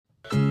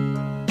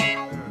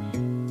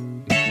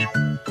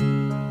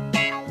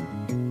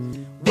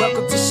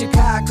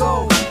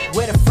Chicago,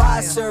 where the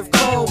fire serve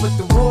cold, but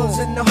the Wolves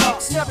and the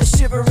Hawks never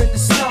shiver in the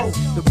snow.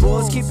 The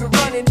Bulls keep it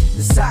running,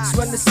 the Sox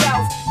run the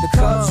South, the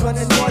Cubs run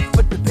the North,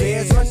 but the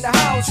Bears run the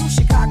house. True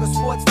Chicago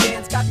sports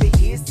fans got their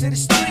ears to the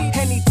street.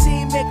 Any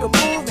team make a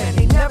move and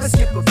they never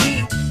skip a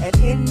beat. And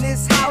in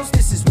this house,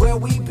 this is where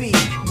we be.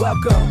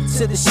 Welcome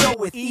to the show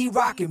with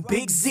E-Rock and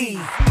Big Z.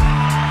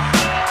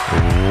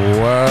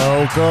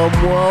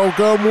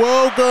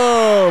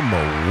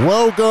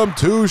 Welcome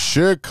to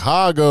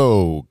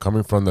Chicago.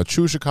 Coming from the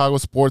True Chicago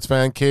Sports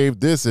Fan Cave,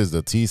 this is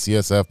the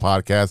TCSF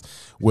podcast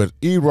with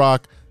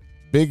E-Rock,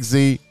 Big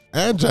Z,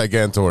 and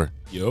Gigantor.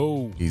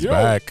 He's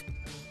back.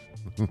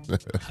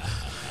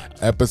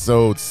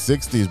 Episode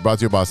 60 is brought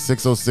to you by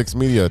 606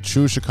 Media,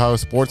 True Chicago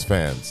Sports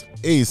Fans,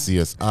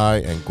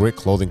 ACSI, and Grit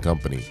Clothing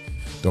Company.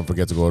 Don't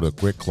forget to go to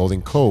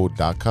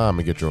gritclothingcode.com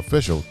and get your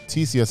official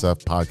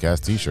TCSF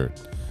podcast t-shirt.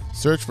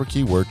 Search for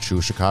keyword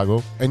True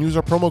Chicago and use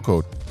our promo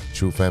code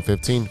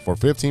TrueFan15 for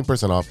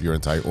 15% off your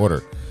entire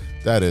order.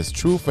 That is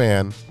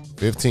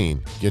TrueFan15.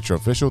 Get your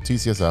official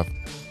TCSF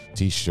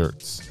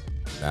t-shirts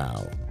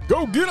now.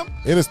 Go get them.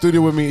 In the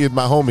studio with me is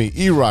my homie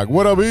E-Rock.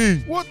 What up,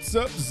 E? What's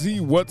up, Z?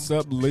 What's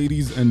up,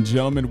 ladies and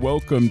gentlemen?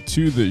 Welcome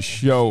to the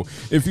show.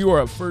 If you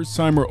are a first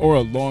timer or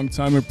a long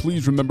timer,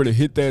 please remember to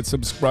hit that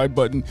subscribe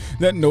button,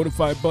 that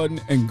notify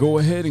button, and go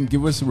ahead and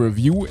give us a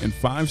review and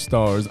 5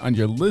 stars on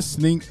your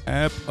listening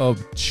app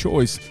of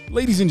choice.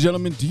 Ladies and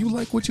gentlemen, do you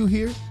like what you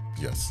hear?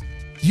 Yes.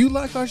 Do you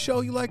like our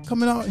show? You like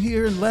coming out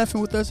here and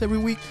laughing with us every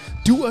week?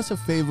 Do us a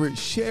favor,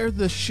 share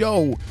the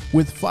show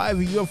with 5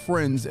 of your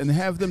friends and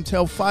have them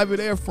tell 5 of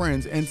their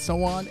friends, and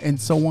so on and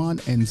so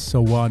on and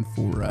so on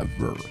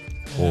forever.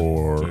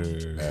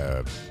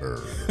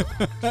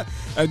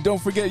 And don't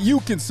forget,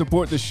 you can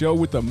support the show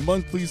with a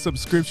monthly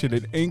subscription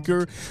at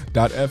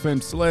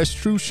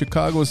anchor.fm/True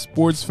Chicago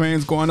Sports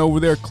Fans. Go on over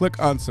there,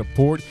 click on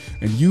support,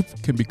 and you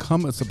can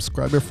become a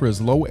subscriber for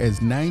as low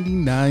as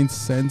 99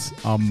 cents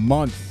a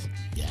month.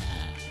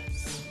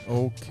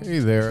 Okay,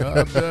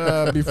 there.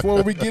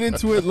 Before we get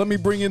into it, let me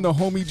bring in the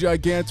homie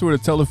Gigantor to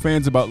tell the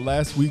fans about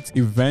last week's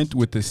event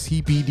with the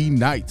CPD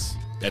Knights.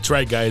 That's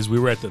right, guys. We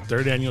were at the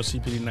 3rd annual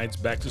CPD Knights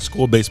Back to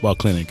School Baseball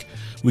Clinic.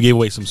 We gave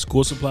away some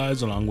school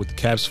supplies along with the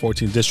Cavs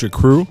 14th District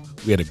crew.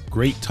 We had a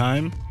great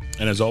time,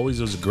 and as always,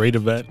 it was a great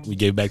event. We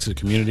gave back to the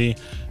community,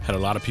 had a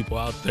lot of people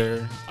out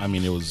there. I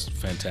mean, it was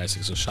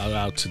fantastic. So shout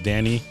out to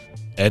Danny,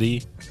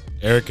 Eddie,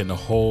 Eric, and the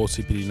whole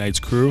CPD Knights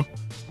crew.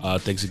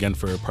 Thanks again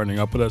for partnering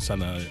up with us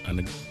on a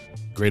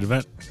great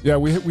event. Yeah,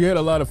 we had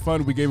a lot of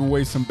fun. We gave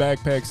away some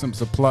backpacks, some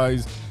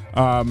supplies.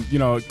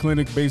 Baseball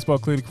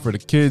clinic for the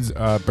kids.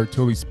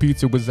 Bertoli's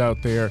Pizza was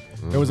out there.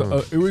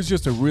 Mm-hmm. It was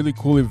just a really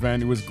cool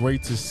event. It was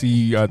great to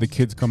see the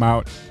kids come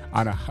out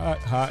on a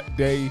hot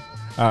day.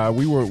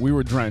 We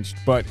were drenched,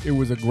 but it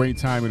was a great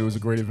time, and it was a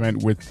great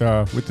event with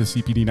the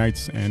CPD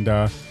Knights.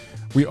 And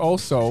we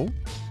also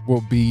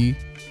will be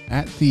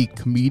at the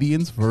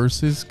Comedians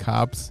versus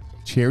Cops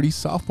charity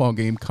softball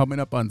game coming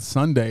up on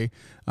Sunday.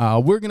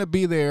 We're going to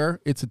be there.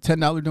 It's a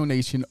 $10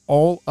 donation.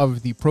 All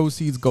of the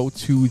proceeds go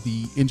to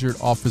the injured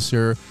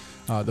officer,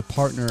 the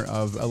partner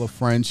of Ella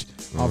French.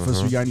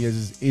 Officer Yanez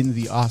is in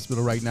the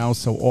hospital right now,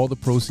 so all the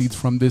proceeds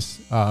from this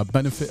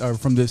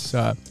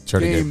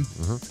game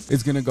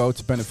is going to go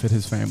to benefit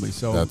his family.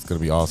 So that's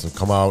going to be awesome.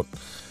 Come out.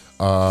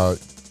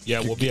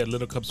 We'll be at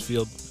Little Cubs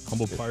Field,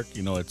 Humboldt Park.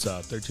 You know, it's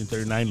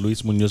 1339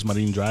 Luis Munoz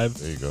Marin Drive.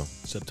 There you go.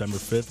 September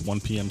 5th, 1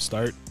 p.m.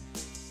 start.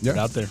 Yeah.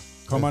 Get out there.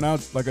 Come on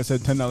out. Like I said,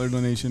 $10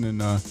 donation,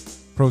 and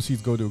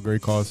proceeds go to a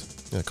great cause.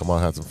 Yeah, come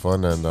on, have some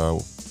fun, and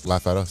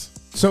laugh at us.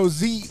 So,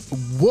 Z,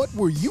 what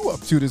were you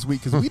up to this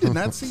week? Because we did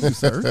not see you,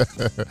 sir.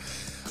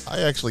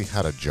 I actually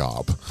had a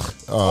job.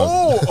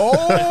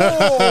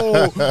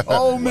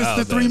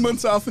 Mr. 3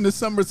 months off in the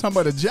summer talking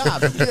about a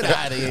job. Get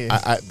out of here.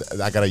 I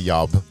got a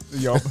job.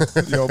 Job.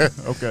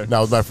 Okay. Now,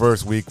 it was my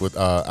first week with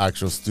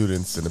actual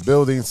students in the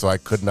building, so I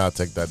could not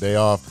take that day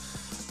off.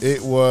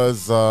 It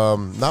was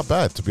not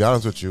bad, to be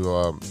honest with you.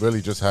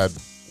 Really just had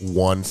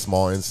one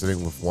small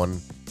incident with one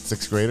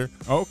 6th grader.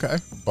 Okay.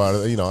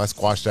 But, I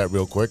squashed that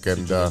real quick.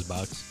 And, Did you guys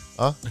box?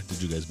 Huh?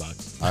 Did you guys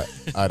box? I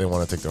didn't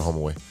want to take their home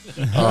away.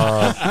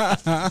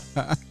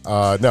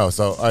 No,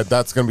 so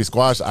that's going to be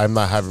squashed. I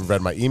haven't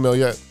read my email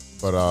yet.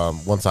 But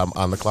once I'm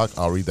on the clock,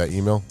 I'll read that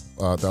email.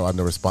 On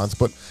the response,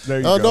 but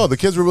no, the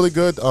kids were really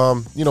good.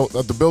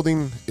 The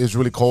building is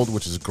really cold,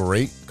 which is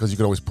great because you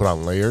can always put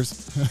on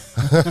layers.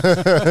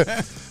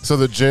 So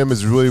the gym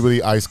is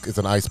really ice. It's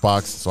an ice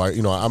box. So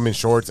I'm in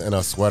shorts and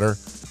a sweater,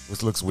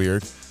 which looks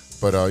weird,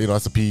 but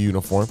that's a PE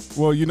uniform.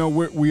 Well,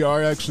 we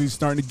are actually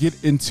starting to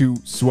get into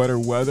sweater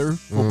weather.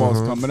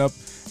 Football's coming up.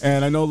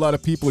 And I know a lot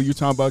of people, you're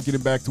talking about getting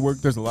back to work.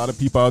 There's a lot of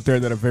people out there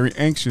that are very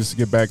anxious to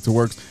get back to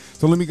work.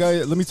 So let me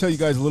tell you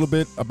guys a little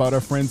bit about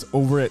our friends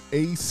over at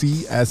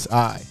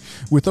ACSI.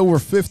 With over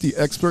 50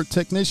 expert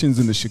technicians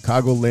in the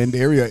Chicagoland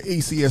area,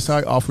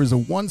 ACSI offers a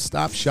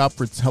one-stop shop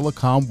for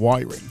telecom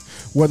wiring.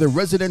 Whether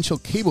residential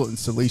cable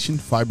installation,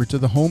 fiber to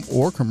the home,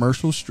 or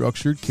commercial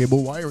structured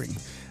cable wiring.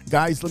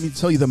 Guys, let me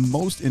tell you the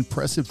most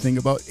impressive thing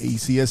about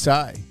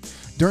ACSI.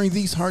 During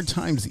these hard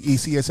times, the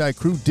ACSI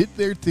crew did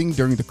their thing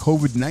during the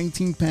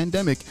COVID-19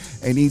 pandemic,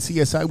 and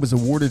ACSI was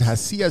awarded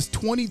Hacia's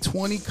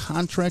 2020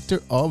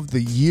 Contractor of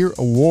the Year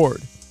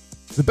award.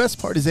 The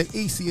best part is that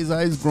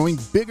ACSI is growing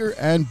bigger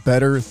and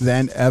better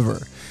than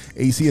ever.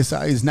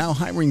 ACSI is now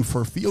hiring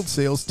for field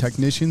sales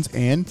technicians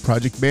and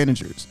project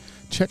managers.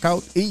 Check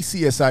out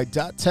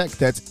acsi.tech,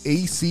 that's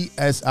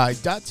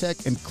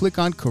acsi.tech, and click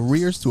on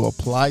careers to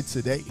apply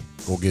today.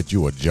 Go get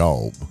you a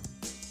job.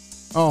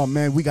 Oh,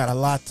 man, we got a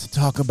lot to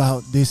talk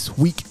about this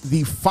week.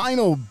 The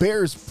final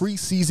Bears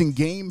preseason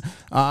game.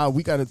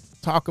 We got to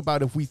talk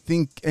about if we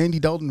think Andy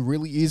Dalton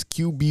really is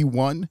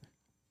QB1.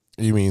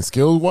 You mean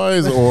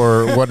skill-wise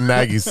or what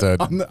Nagy said?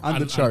 on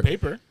the chart. On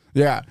paper.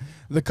 Yeah.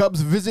 The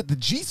Cubs visit the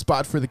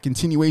G-Spot for the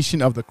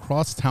continuation of the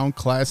Crosstown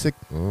Classic.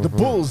 The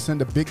Bulls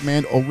send a big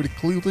man over to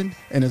Cleveland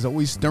and is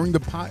always stirring the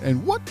pot.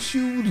 And what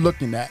you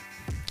looking at?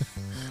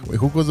 Wait,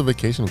 who goes on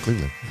vacation in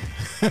Cleveland?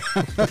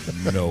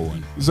 No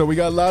one. So we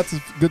got lots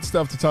of good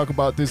stuff to talk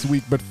about this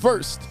week. But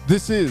first,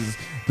 this is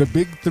the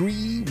Big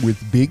Three with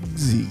Big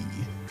Z.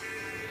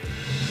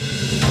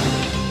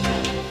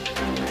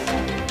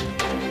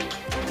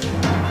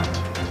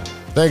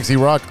 Thanks,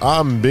 E-Rock.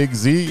 I'm Big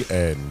Z,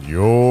 and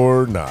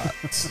you're not.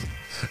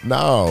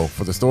 Now,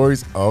 for the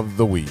stories of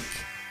the week.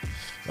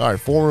 All right,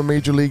 former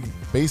Major League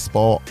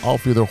Baseball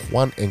outfielder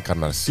Juan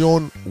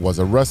Encarnacion was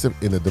arrested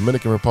in the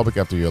Dominican Republic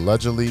after he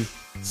allegedly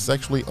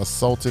sexually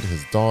assaulted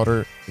his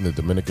daughter in the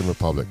Dominican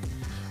Republic.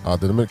 The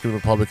Dominican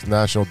Republic's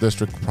National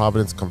District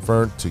Providence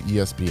confirmed to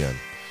ESPN.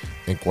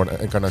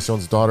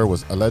 Encarnacion's daughter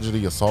was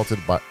allegedly assaulted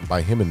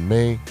by him in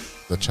May.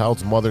 The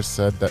child's mother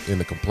said that in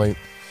the complaint,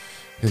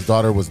 his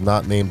daughter was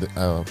not named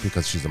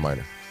because she's a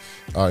minor.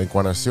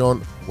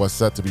 Encarnacion was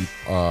set to be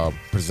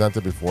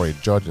presented before a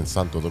judge in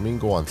Santo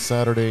Domingo on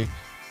Saturday.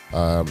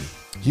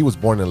 He was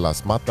born in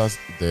Las Matas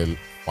del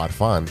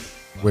Farfán,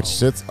 which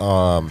sits,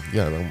 I'm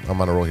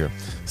on a roll here,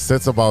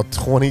 sits about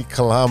 20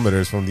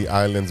 kilometers from the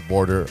island's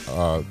border,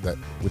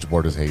 which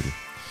borders Haiti.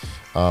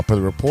 Per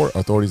the report,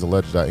 authorities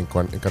allege that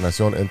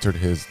Encarnacion entered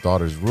his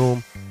daughter's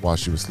room while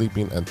she was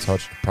sleeping and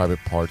touched private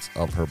parts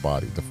of her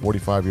body. The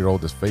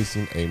 45-year-old is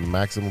facing a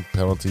maximum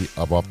penalty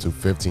of up to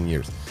 15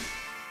 years.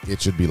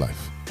 It should be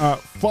life.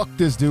 Fuck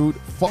this dude.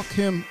 Fuck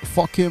him.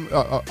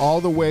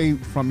 All the way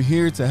from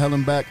here to hell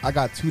and back. I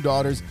got 2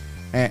 daughters,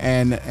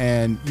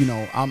 and you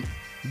know,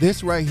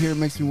 this right here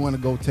makes me want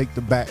to go take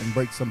the bat and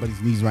break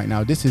somebody's knees right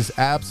now. This is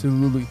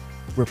absolutely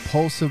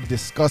repulsive,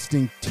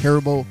 disgusting,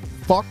 terrible.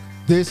 Fuck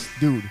this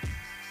dude.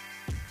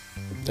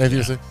 Anything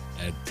to say?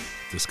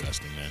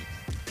 Disgusting, man.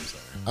 I'm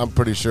sorry. I'm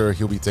pretty sure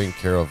he'll be taken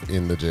care of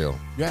in the jail.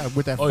 Yeah,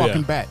 with that Oh,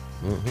 fucking yeah. bat.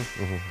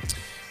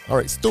 All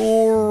right,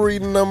 story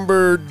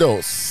number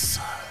dos.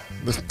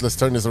 Let's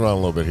turn this around a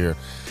little bit here.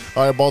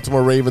 All right,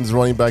 Baltimore Ravens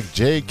running back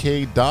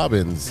J.K.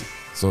 Dobbins.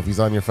 So if he's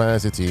on your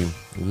fantasy team,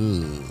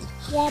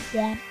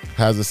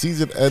 has a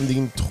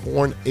season-ending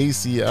torn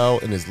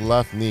ACL in his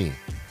left knee.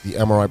 The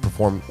MRI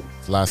performed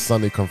last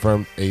Sunday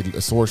confirmed, a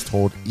source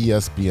told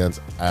ESPN's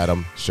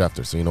Adam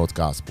Schefter. So you know it's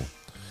gospel.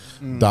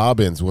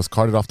 Dobbins was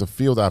carted off the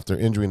field after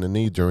injuring the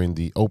knee during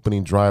the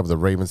opening drive of the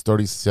Ravens'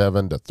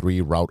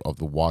 37-3 rout of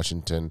the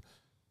Washington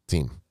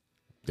team.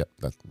 Yep,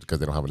 that's because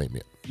they don't have a name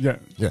yet.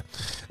 Yeah.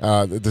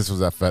 This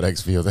was at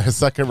FedEx Field. A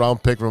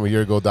second-round pick from a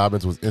year ago,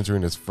 Dobbins was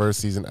entering his first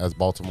season as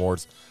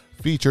Baltimore's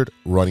featured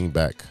running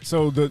back.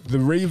 So the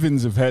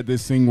Ravens have had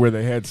this thing where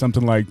they had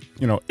something like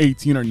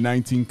 18 or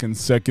 19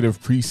 consecutive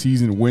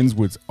preseason wins,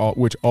 which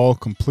all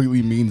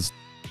completely means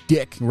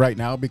dick right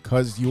now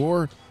because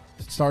your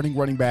starting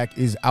running back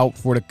is out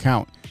for the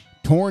count.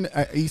 Torn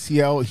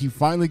ACL. He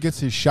finally gets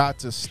his shot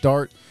to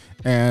start,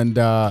 and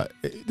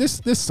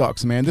this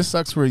sucks, man. This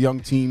sucks for a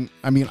young team.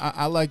 I mean,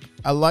 I like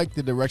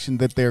the direction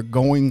that they're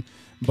going.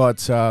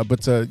 But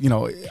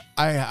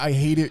I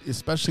hate it,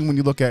 especially when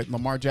you look at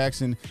Lamar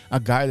Jackson, a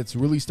guy that's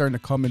really starting to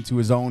come into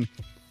his own,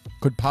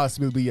 could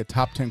possibly be a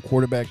top 10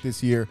 quarterback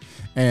this year,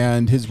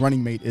 and his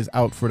running mate is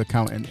out for the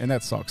count, and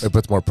that sucks. It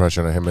puts more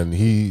pressure on him, and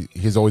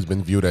he's always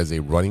been viewed as a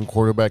running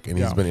quarterback, and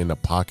he's been in the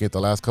pocket the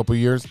last couple of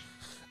years,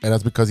 and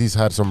that's because he's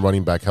had some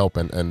running back help,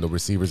 and the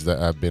receivers that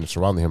have been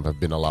surrounding him have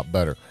been a lot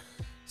better.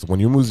 So when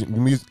you're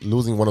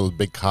losing one of those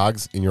big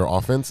cogs in your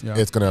offense,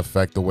 it's going to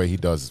affect the way he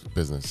does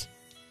business.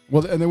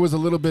 Well, and there was a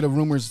little bit of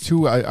rumors,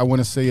 too, I want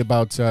to say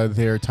about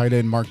their tight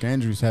end, Mark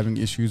Andrews, having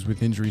issues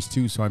with injuries,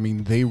 too. So, I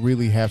mean, they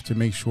really have to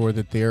make sure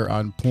that they're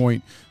on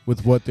point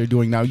with what they're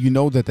doing. Now, you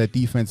know that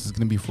defense is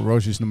going to be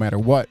ferocious no matter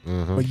what.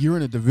 But you're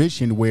in a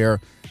division where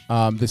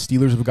the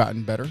Steelers have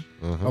gotten better,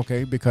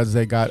 okay, because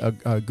they got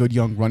a good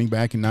young running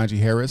back in Najee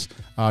Harris.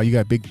 You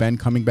got Big Ben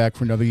coming back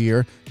for another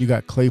year. You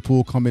got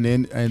Claypool coming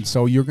in. And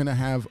so you're going to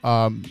have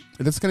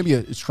that's going to be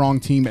a strong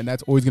team, and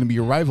that's always going to be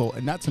your rival.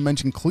 And not to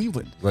mention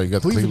Cleveland. Right, you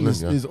got Cleveland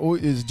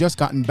is just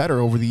gotten better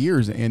over the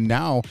years. And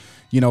now,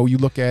 you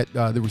look at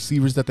the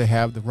receivers that they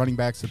have, the running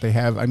backs that they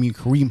have. I mean,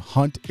 Kareem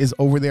Hunt is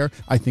over there.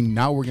 I think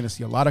now we're going to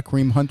see a lot of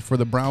Kareem Hunt for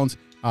the Browns.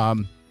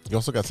 You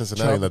also got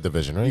Cincinnati in that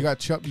division, right? You got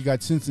Chubb, you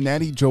got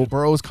Cincinnati. Joe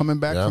Burrow's coming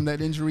back from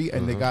that injury,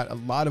 and they got a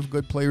lot of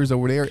good players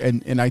over there.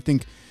 And I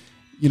think,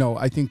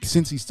 I think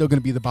since he's still going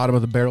to be the bottom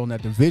of the barrel in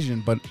that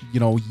division, but,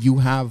 you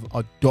have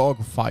a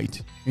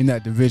dogfight in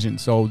that division.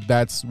 So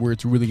that's where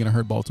it's really going to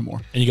hurt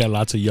Baltimore. And you got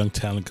lots of young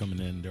talent coming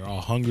in. They're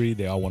all hungry.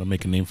 They all want to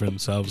make a name for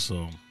themselves.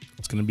 So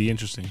it's going to be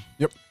interesting.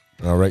 Yep.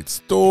 All right,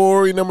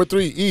 story number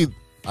 3. E,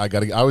 I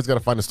always gotta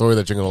find a story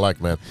that you're gonna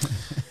like, man.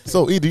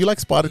 So, E, do you like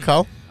spotted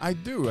cow? I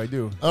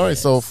do. All right,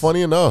 so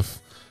funny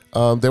enough,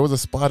 there was a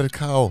spotted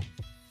cow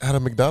at a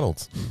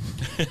McDonald's.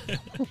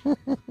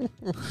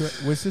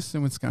 Was this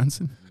in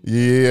Wisconsin?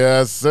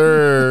 Yes,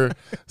 sir.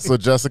 So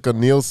Jessica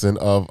Nielsen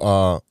of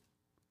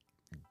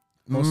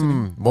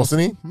Mosini?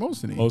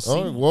 Mosini.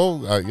 Oh,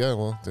 well,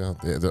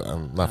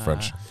 I'm not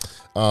French.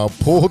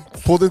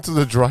 Pulled into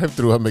the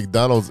drive-thru at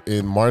McDonald's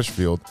in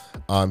Marshfield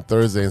on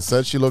Thursday and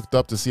said she looked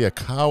up to see a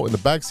cow in the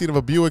backseat of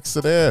a Buick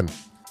sedan,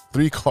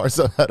 3 cars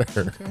ahead of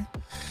her.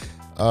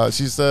 Okay.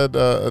 She said,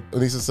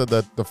 Anissa said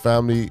that the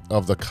family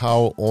of the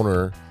cow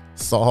owner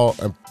saw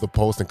the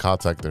post and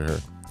contacted her.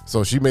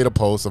 So she made a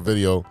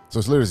video. So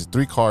it's literally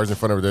 3 cars in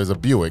front of her. There's a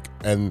Buick,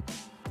 and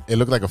it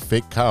looked like a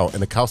fake cow,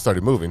 and the cow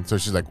started moving. So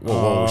she's like,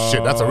 whoa,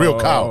 shit, that's a real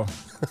cow.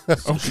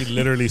 So she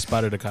literally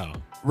spotted a cow.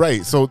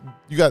 Right. So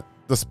you got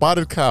the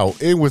spotted cow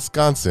in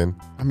Wisconsin.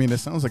 I mean, it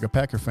sounds like a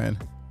Packer fan.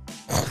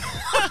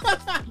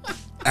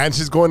 And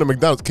she's going to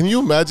McDonald's. Can you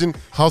imagine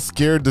how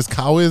scared this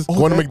cow is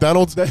going to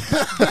McDonald's? Wait,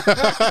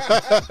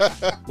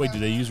 do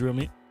they use real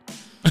meat?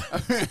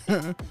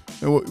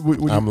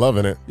 I'm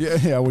loving it.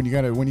 Yeah. When you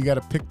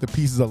gotta pick the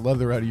pieces of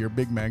leather out of your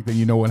Big Mac, then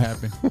you know what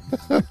happened.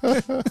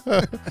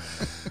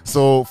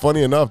 So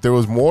funny enough, there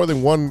was more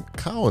than one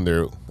cow in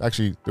there.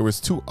 Actually, there was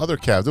 2 other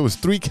calves. There was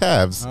 3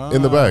 calves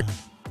in the back.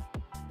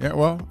 Yeah.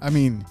 Well, I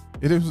mean,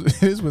 it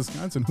is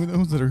Wisconsin. Who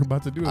knows what they're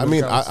about to do? I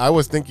mean, I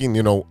was thinking,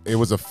 it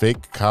was a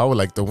fake cow,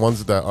 like the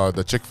ones that are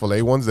the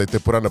Chick-fil-A ones that they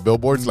put on the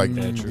billboards. Like,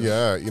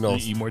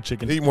 Eat more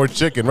chicken. Eat more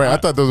chicken, right? I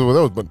thought those were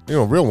those, but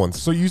real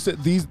ones. So you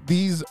said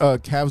these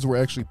calves were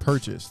actually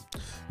purchased.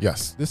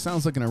 Yes. This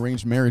sounds like an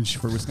arranged marriage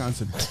for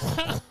Wisconsin.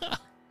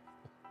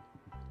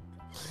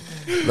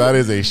 That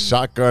is a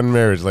shotgun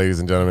marriage, ladies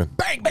and gentlemen.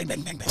 Bang, bang,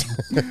 bang, bang,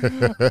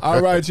 bang. All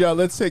right, y'all.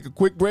 Let's take a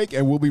quick break,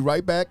 and we'll be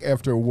right back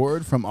after a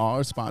word from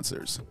our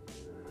sponsors.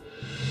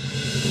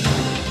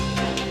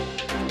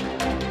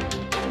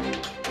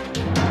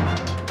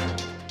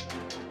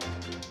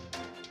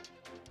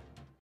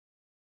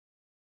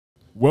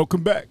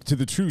 Welcome back to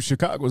the True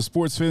Chicago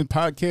Sports Fan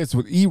Podcast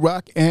with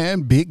E-Rock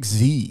and Big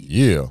Z.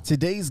 Yeah.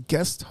 Today's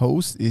guest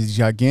host is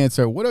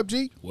Gigantor. What up,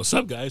 G? What's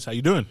up, guys? How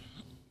you doing?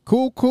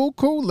 Cool.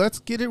 Let's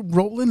get it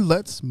rolling.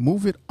 Let's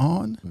move it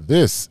on.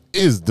 This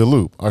is The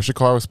Loop, our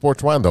Chicago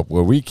sports roundup,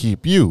 where we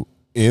keep you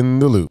in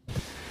the loop.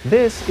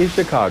 This is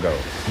Chicago.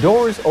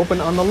 Doors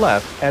open on the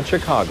left at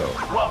Chicago.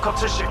 Welcome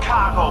to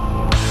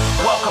Chicago.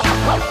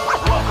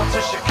 Welcome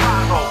to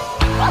Chicago.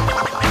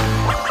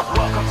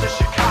 Welcome to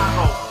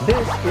Chicago.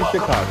 This is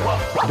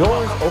Chicago.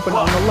 Doors open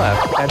on the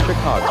left at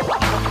Chicago.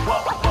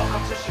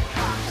 Welcome to Chicago.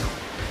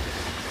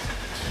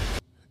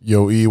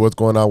 Yo, E, what's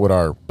going on with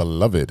our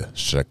beloved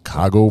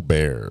Chicago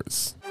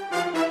Bears?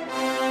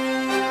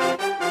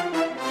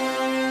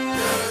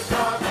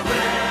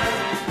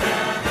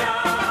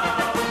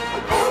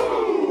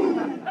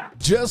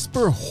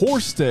 Jesper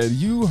Horsted,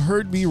 you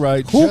heard me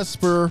right.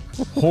 Jesper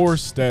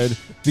Horsted,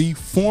 the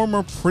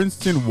former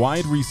Princeton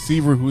wide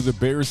receiver who the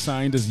Bears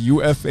signed as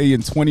UFA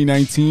in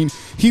 2019.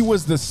 He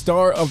was the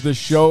star of the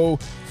show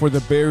for the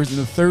Bears in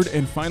the 3rd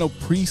and final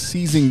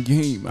preseason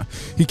game.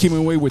 He came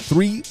away with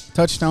 3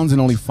 touchdowns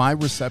and only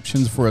 5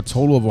 receptions for a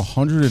total of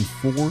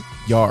 104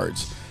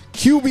 yards.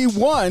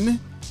 QB1,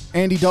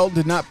 Andy Dalton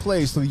did not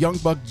play, so the young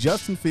buck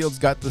Justin Fields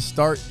got the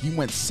start. He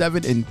went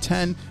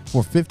 7-10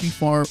 for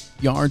 54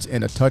 yards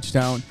and a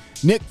touchdown.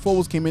 Nick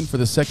Foles came in for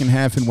the second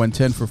half and went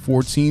 10 for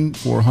 14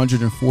 for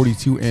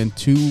 142 and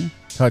 2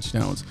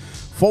 touchdowns.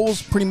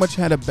 Foles pretty much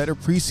had a better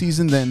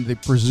preseason than the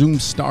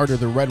presumed starter,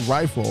 the Red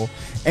Rifle,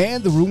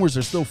 and the rumors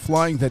are still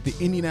flying that the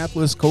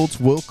Indianapolis Colts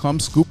will come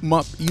scoop him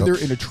up either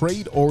in a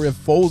trade or if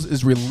Foles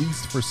is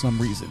released for some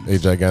reason. Hey,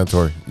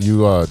 Gigantor, you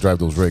drive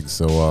those rigs,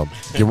 so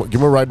give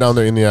him a ride down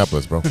there in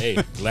Indianapolis, bro.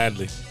 Hey,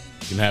 gladly.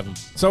 You can have him.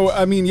 So,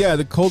 I mean, yeah,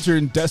 the Colts are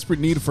in desperate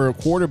need for a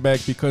quarterback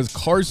because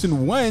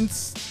Carson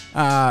Wentz,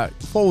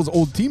 Foles'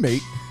 old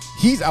teammate,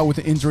 he's out with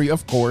an injury,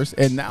 of course,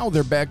 and now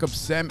their backup,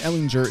 Sam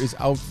Ehlinger, is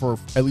out for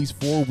at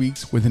least 4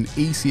 weeks with an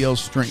ACL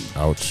strain.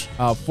 Ouch.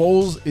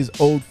 Foles is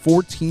owed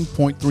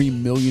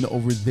 $14.3 million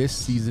over this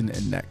season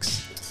and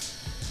next.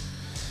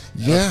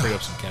 Let's free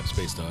up some cap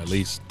space, though. At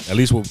least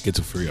we'll get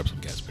to free up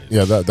some cap space.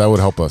 Yeah, that would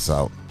help us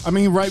out. I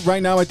mean,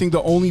 right now, I think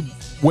the only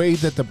way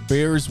that the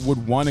Bears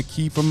would want to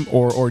keep him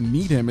or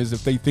need him is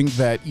if they think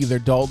that either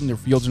Dalton or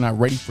Fields are not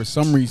ready for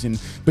some reason.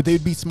 But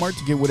they'd be smart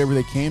to get whatever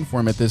they can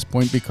for him at this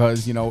point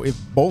because,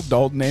 if both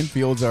Dalton and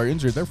Fields are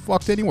injured, they're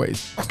fucked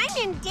anyways. I'm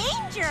in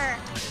danger.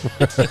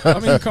 I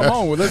mean, come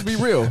on, let's be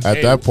real.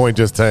 At that point,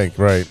 just tank,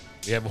 right?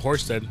 We have a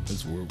Horsted.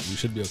 We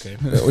should be okay.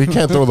 We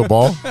can't throw the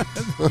ball.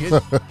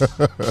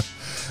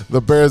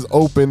 The Bears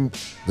opened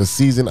the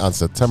season on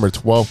September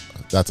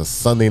 12th. That's a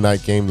Sunday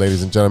night game,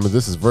 ladies and gentlemen.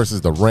 This is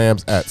versus the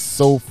Rams at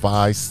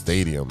SoFi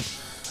Stadium.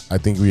 I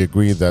think we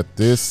agreed that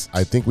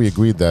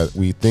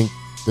we think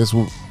this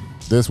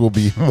will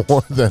be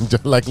more than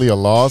just likely a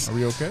loss. Are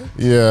we okay?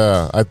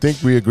 Yeah, I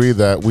think we agree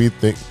that we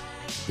think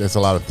there's a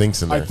lot of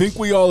things in there. I think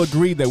we all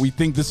agree that we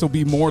think this will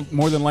be more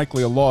than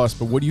likely a loss.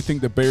 But what do you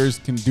think the Bears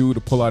can do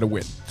to pull out a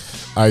win?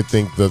 I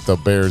think that the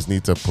Bears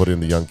need to put in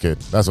the young kid.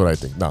 That's what I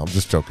think. No, I'm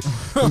just joking.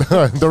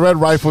 The Red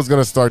Rifle's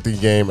going to start the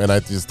game, and I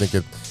just think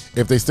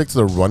if they stick to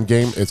the run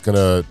game, it's going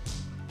to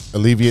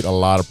alleviate a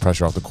lot of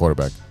pressure off the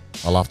quarterback,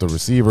 off the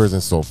receivers,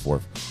 and so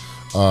forth.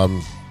 All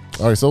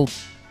right, so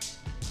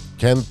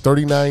can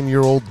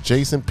 39-year-old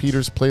Jason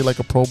Peters play like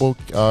a Pro Bowl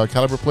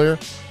caliber player?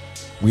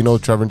 We know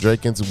Trevor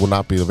Jenkins will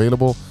not be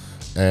available,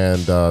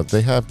 and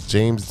they have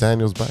James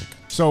Daniels back.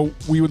 So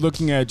we were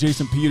looking at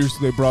Jason Peters.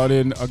 They brought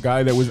in a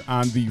guy that was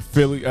on the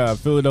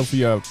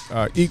Philadelphia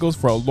Eagles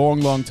for a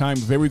long time.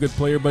 Very good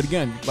player. But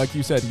again, like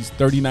you said, he's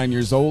 39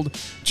 years old.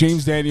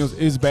 James Daniels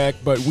is back.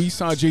 But we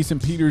saw Jason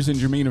Peters and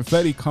Jermaine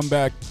Ifedi come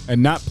back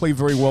and not play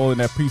very well in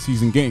that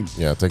preseason game.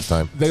 Yeah, it takes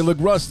time. They look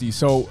rusty.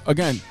 So,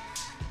 again,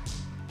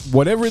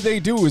 whatever they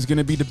do is going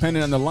to be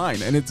dependent on the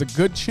line. And it's a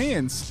good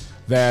chance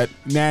that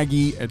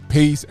Nagy and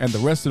Pace and the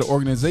rest of the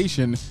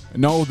organization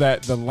know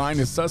that the line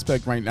is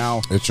suspect right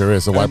now. It sure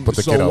is. So why put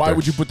the kid out there? So why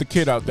would you put the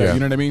kid out there? Yeah. You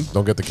know what I mean?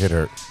 Don't get the kid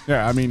hurt.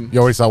 Yeah, I mean.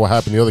 You already saw what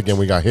happened the other game.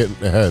 We got hit in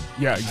the head.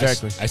 Yeah,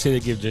 exactly. I say they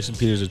give Jason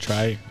Peters a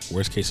try.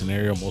 Worst case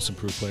scenario, most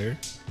improved player.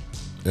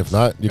 If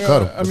not, you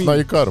cut him. I mean, if not,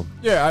 you cut him.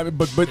 Yeah,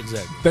 but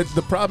Exactly.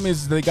 the problem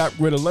is they got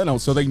rid of Leno,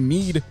 so they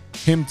need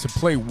him to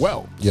play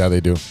well. Yeah, they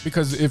do.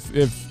 Because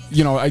if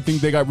you know, I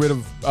think they got rid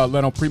of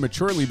Leno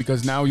prematurely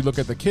because now you look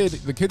at the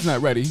kid's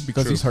not ready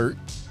because he's hurt.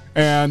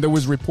 And there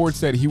was reports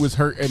that he was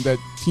hurt and that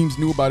teams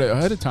knew about it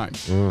ahead of time.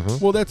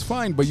 Well, that's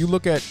fine, but you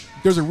look at,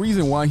 there's a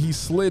reason why he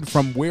slid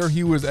from where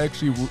he was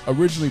actually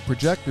originally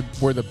projected,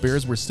 where the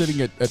Bears were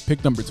sitting at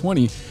pick number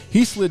 20.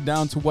 He slid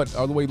down to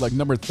all the way like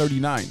number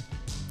 39.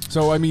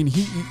 So, I mean,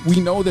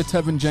 we know that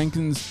Tevin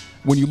Jenkins,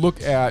 when you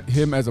look at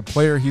him as a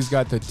player, he's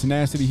got the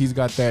tenacity, he's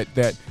got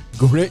that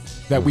grit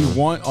that we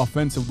want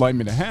offensive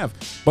linemen to have.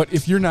 But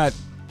if you're not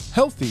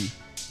healthy,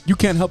 you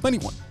can't help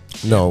anyone.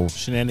 No.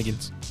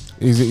 Shenanigans.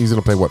 He's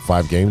going to play,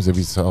 5 games if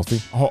he's healthy?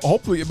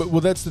 Hopefully. But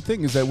that's the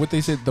thing is that what they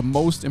said, the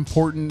most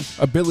important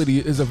ability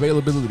is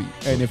availability.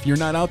 And if you're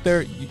not out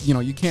there,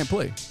 you can't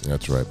play.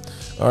 That's right.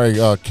 All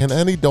right, can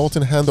Andy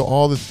Dalton handle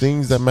all the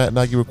things that Matt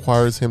Nagy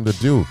requires him to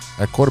do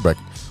at quarterback?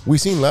 We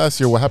seen last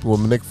year what happened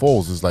with Nick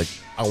Foles. Is like,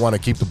 I want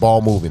to keep the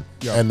ball moving.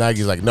 Yeah. And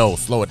Nagy's like, no,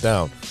 slow it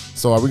down.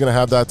 So are we going to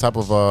have that type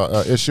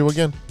of issue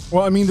again?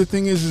 Well, I mean, the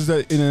thing is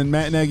that in a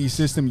Matt Nagy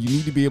system, you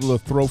need to be able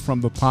to throw from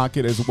the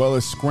pocket as well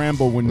as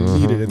scramble when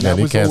needed. And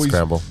he can't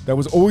scramble. That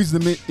was always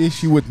the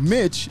issue with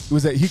Mitch,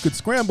 was that he could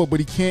scramble, but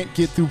he can't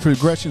get through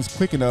progressions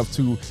quick enough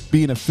to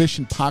be an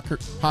efficient pocket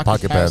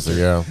passer.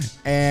 Yeah.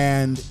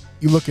 And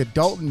you look at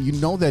Dalton, you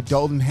know that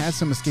Dalton has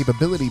some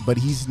escapability, but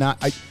he's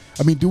not.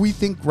 I mean, do we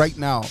think right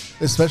now,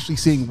 especially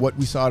seeing what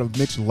we saw out of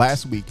Mitch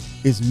last week,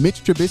 is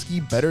Mitch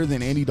Trubisky better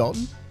than Andy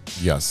Dalton?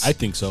 Yes. I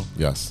think so.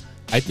 Yes.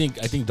 I think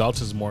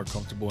Dalton's more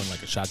comfortable in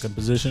like a shotgun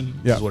position.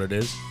 Yeah. Is what it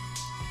is.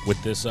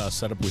 With this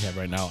setup we have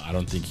right now, I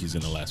don't think he's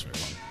going to last very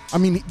long. I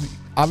mean,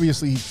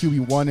 obviously he's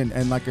QB1,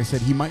 and like I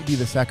said, he might be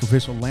the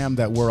sacrificial lamb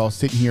that we're all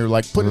sitting here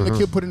like, put in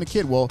the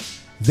kid. Well,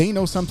 they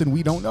know something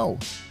we don't know.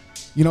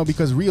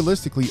 Because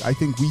realistically, I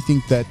think we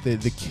think that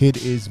the kid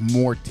is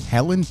more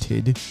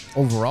talented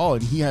overall,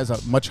 and he has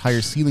a much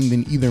higher ceiling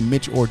than either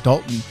Mitch or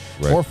Dalton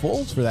or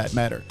Foles for that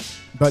matter.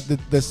 But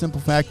the simple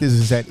fact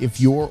is that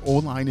if your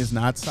O-line is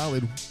not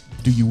solid,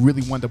 do you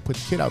really want to put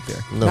the kid out there?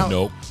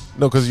 Nope.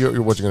 No, because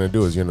what you're going to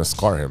do is you're going to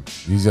scar him.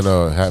 He's going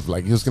to have,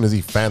 he's going to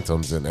see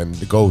phantoms and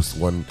the ghosts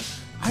when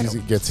he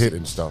gets hit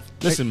and stuff.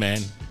 Listen,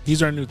 man,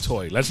 he's our new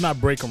toy. Let's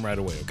not break him right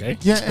away, okay?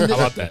 Yeah. And how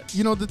about that?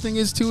 The thing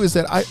is, too, is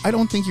that I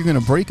don't think you're going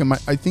to break him.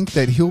 I think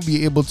that he'll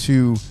be able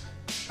to.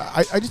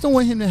 I just don't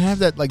want him to have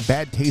that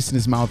bad taste in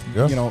his mouth,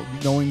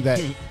 knowing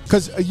that,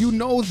 because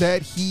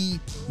that he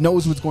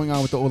knows what's going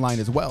on with the O-line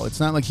as well. It's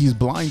not like he's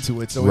blind to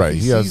it. So right,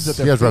 if he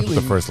has reps with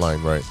the first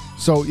line, right?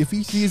 So if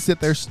he sees that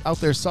they're out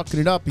there sucking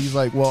it up, he's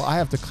like, well, I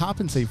have to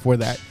compensate for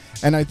that.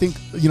 And I think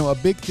a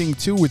big thing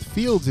too with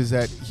Fields is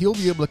that he'll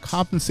be able to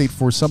compensate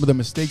for some of the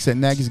mistakes that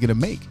Nagy's going to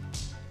make.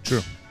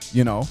 True.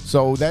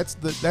 So that's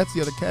the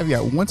other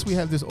caveat. Once we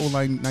have this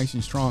O-line nice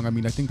and strong, I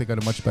mean, I think they got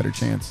a much better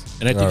chance.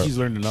 And I think he's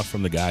learned enough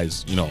from the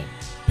guys,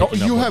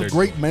 you have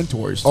great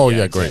mentors. Oh,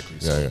 yeah, great.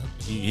 Exactly.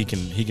 Yeah. He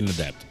can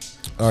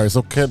adapt. All right,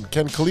 so can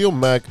Khalil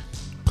Mack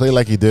play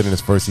like he did in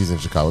his first season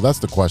in Chicago? That's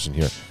the question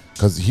here,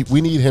 because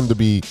we need him to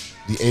be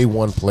the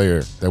A1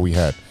 player that we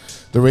had.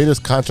 The Raiders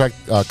contacted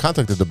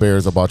the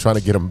Bears about trying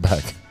to get him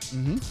back.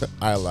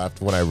 I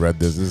laughed when I read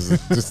this. This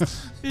is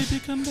just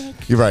Baby, come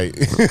back. You're right.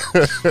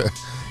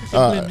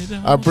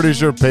 I'm pretty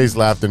sure Pace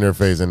laughed in their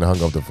face and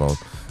hung up the phone.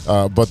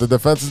 But the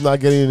defense is not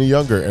getting any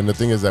younger, and the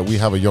thing is that we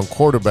have a young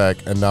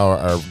quarterback, and now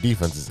our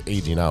defense is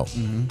aging out.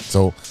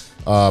 So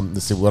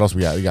let's see what else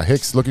we got. We got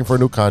Hicks looking for a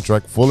new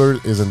contract. Fuller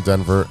is in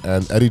Denver,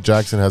 and Eddie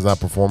Jackson has not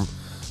performed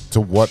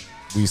to what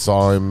we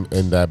saw him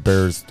in that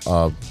Bears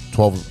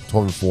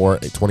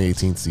 12-4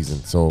 2018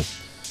 season. So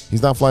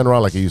He's not flying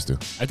around like he used to.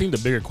 I think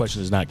the bigger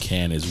question is not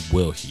can, is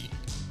will he?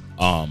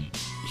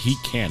 He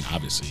can,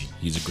 obviously.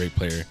 He's a great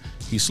player.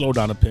 He slowed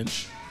down a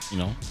pinch. You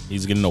know,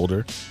 he's getting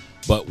older.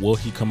 But will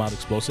he come out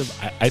explosive?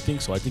 I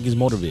think so. I think he's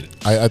motivated.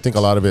 I think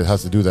a lot of it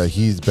has to do that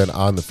he's been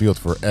on the field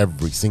for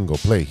every single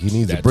play. He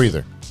needs a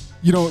breather.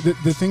 You know,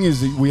 the thing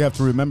is that we have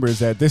to remember is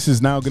that this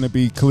is now going to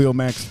be Khalil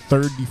Mack's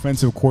third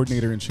defensive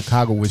coordinator in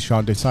Chicago with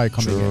Sean Desai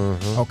coming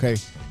in. Okay.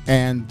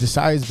 And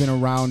Desai has been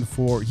around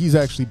he's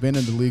actually been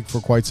in the league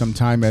for quite some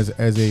time as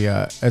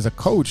a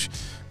coach.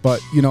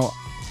 But, you know,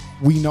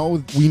 we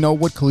know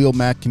what Khalil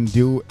Mack can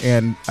do,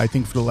 and I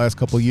think for the last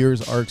couple of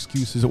years, our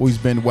excuse has always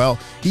been, well,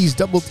 he's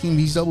double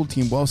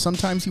teamed. Well,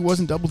 sometimes he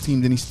wasn't double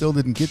teamed, and he still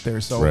didn't get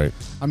there. So, right.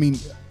 I mean,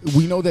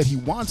 we know that he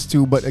wants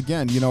to, but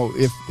again, you know,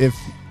 if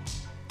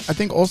I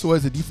think also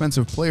as a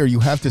defensive player, you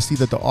have to see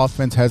that the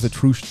offense has a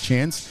true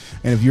chance,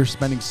 and if you're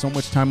spending so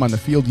much time on the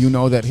field, you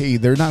know that, hey,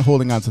 they're not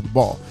holding on to the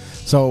ball.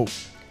 So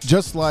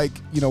just like,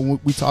 you know,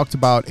 we talked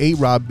about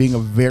A-Rob being a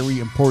very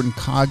important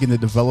cog in the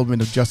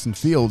development of Justin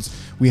Fields,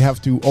 we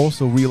have to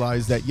also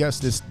realize that, yes,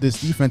 this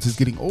defense is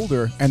getting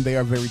older and they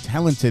are very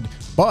talented,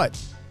 but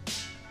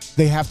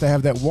they have to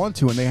have that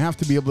want-to, and they have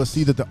to be able to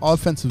see that the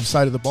offensive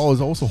side of the ball is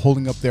also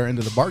holding up their end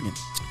of the bargain.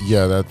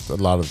 Yeah, that's a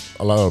lot of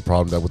the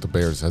problem that with the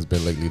Bears has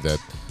been lately, that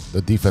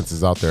the defense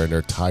is out there and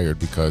they're tired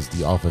because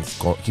the offense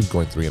keeps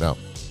going 3 and out.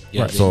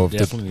 Yeah, right. So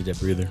definitely need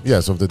that breather. Yeah,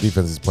 so if the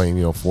defense is playing,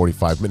 you know,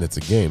 45 minutes a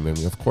game, I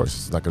mean, of course,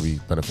 it's not going to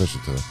be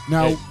beneficial to them.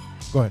 Now,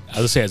 go ahead.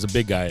 I would say, as a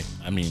big guy,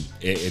 I mean,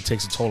 it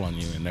takes a toll on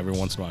you, and every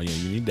once in a while,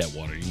 you need that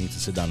water. You need to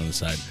sit down on the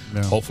side.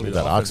 Yeah. Hopefully,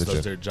 that the offense oxygen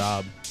does their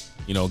job.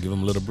 You know, give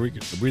them a little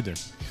breather.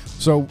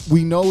 So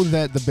we know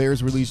that the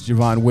Bears released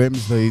Javon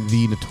Wims,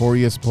 the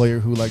notorious player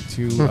who liked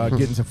to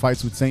get into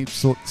fights with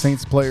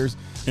Saints players.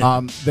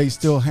 They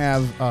still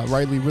have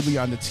Riley Ridley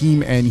on the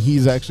team, and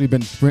he's actually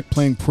been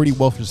playing pretty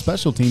well for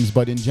special teams.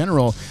 But in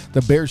general,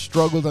 the Bears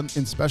struggled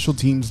in special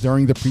teams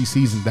during the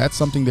preseason. That's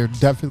something they're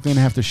definitely going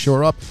to have to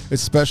shore up,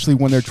 especially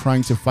when they're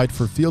trying to fight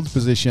for field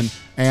position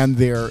and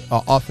their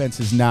offense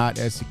is not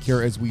as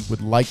secure as we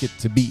would like it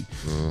to be.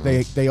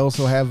 They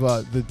also have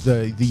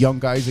the young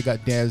guys. They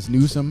got Daz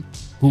Newsome,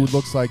 who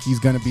looks like he's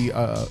going to be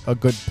a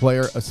good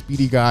player, a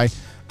speedy guy.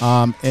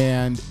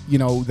 And, you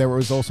know, there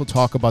was also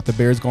talk about the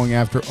Bears going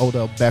after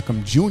Odell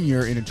Beckham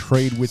Jr. in a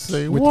trade with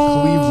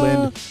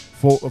Cleveland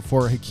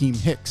for Hakeem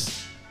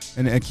Hicks.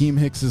 And Hakeem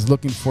Hicks is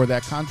looking for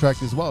that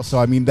contract as well. So,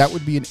 I mean, that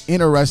would be an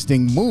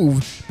interesting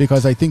move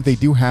because I think they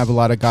do have a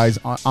lot of guys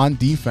on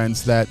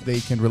defense that they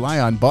can rely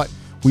on. But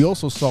we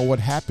also saw what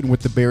happened with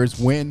the Bears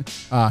when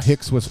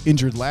Hicks was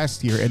injured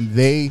last year, and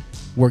they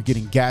were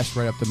getting gashed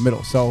right up the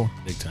middle. So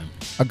big time.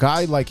 A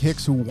guy like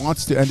Hicks who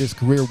wants to end his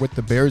career with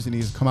the Bears, and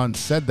he's come out and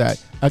said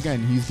that.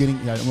 Again, he's getting,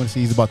 I want to say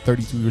he's about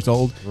 32 years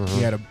old.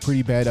 He had a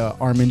pretty bad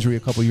arm injury a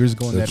couple years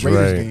ago in that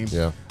Raiders game.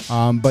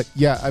 Yeah. But,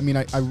 yeah, I mean,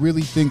 I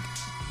really think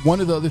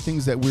one of the other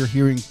things that we're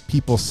hearing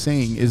people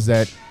saying is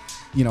that,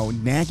 you know,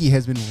 Nagy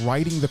has been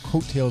riding the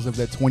coattails of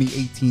that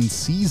 2018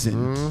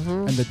 season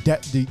and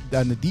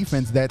the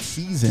defense that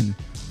season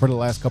for the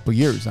last couple of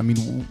years. I mean,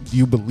 do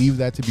you believe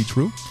that to be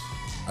true?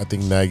 I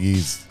think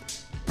Nagy's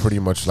pretty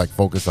much like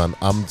focused on,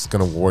 I'm just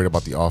going to worry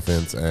about the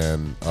offense,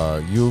 and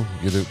you're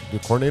the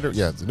coordinator?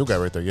 Yeah, it's a new guy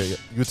right there. Yeah.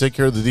 You take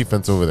care of the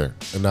defense over there.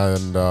 And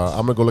I'm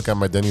going to go look at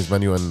my Denny's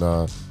menu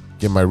and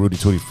get my Rudy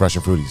Tooty Fresh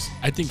and Fruities.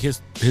 I think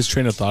his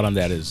train of thought on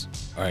that is,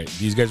 all right,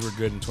 these guys were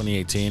good in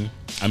 2018.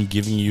 I'm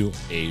giving you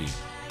a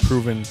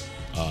proven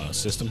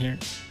system here.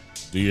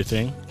 Do your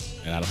thing,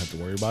 and I don't have to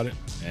worry about it.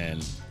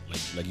 And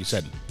like you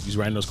said, he's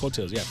riding those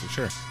coattails. Yeah, for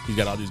sure. He's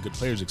got all these good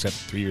players, except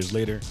 3 years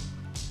later,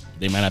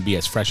 they might not be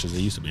as fresh as they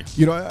used to be.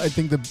 You know, I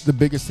think the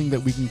biggest thing that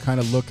we can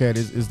kind of look at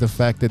is the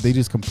fact that they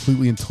just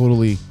completely and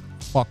totally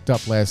fucked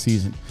up last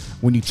season.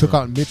 When you took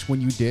out Mitch when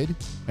you did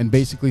and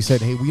basically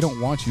said, hey, we don't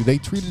want you, they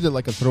treated it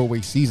like a throwaway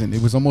season.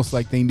 It was almost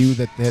like they knew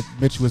that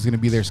Mitch was going to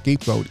be their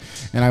scapegoat.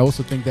 And I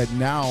also think that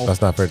now...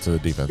 That's not fair to the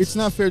defense. It's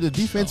not fair to the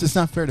defense. No. It's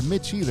not fair to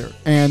Mitch either.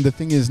 And the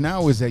thing is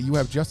now is that you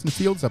have Justin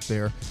Fields up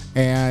there,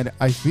 and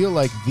I feel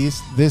like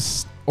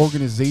this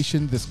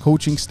organization, this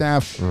coaching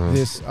staff,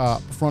 this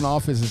front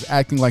office is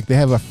acting like they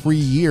have a free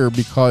year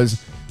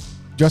because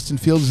Justin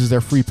Fields is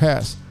their free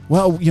pass.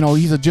 Well, you know,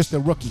 he's just a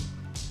rookie.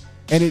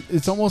 And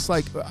it's almost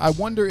like, I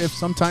wonder if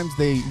sometimes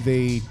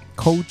they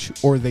coach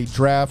or they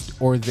draft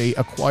or they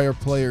acquire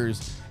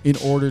players in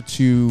order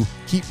to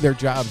keep their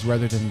jobs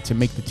rather than to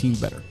make the team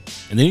better.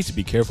 And they need to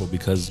be careful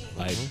because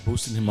by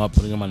boosting him up,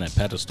 putting him on that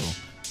pedestal,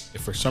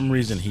 if for some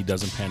reason he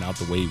doesn't pan out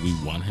the way we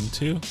want him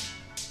to,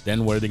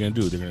 then what are they going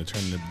to do? They're going to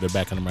turn their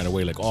back on him right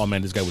away. Like, oh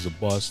man, this guy was a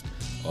bust.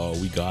 Oh,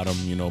 we got him.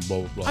 You know,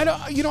 blah blah. I don't.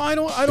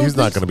 He's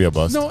not going to be a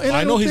bust. No, and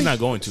I know he's not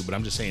going to. But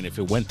I'm just saying, if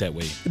it went that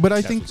way. But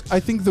I think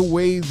the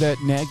way that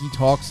Nagy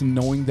talks, and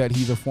knowing that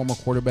he's a former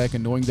quarterback,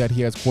 and knowing that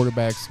he has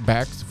quarterbacks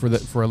backs,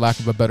 for a lack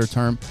of a better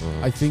term,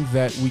 I think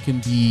that we can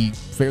be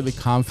fairly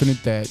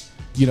confident that,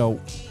 you know,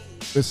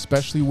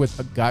 especially with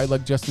a guy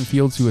like Justin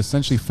Fields who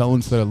essentially fell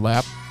into their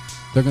lap,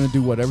 they're going to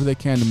do whatever they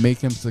can to make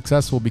him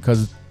successful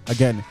because,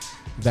 again,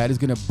 that is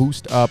going to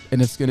boost up,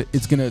 and it's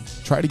gonna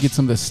try to get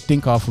some of the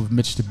stink off of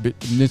Mitch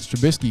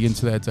Trubisky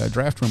into that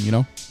draft room, you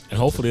know. And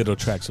hopefully it'll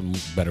attract some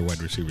better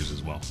wide receivers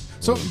as well.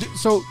 So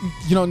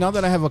you know, now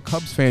that I have a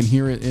Cubs fan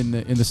here in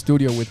the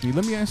studio with me,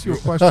 let me ask you a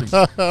question.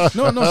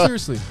 No,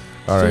 seriously.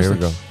 All right, here we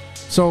go.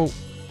 So,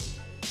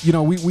 you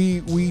know,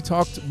 we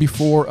talked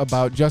before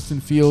about Justin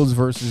Fields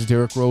versus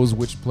Derrick Rose,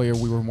 which player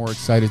we were more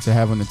excited to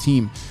have on the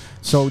team.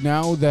 So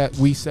now that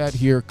we sat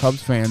here,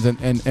 Cubs fans,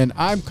 and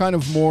I'm kind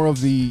of more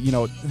of the, you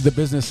know, the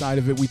business side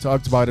of it. We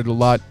talked about it a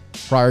lot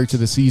prior to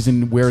the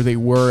season, where they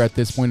were at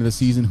this point of the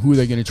season, who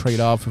they're going to trade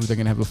off, who they're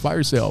going to have a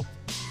fire sale.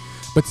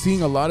 But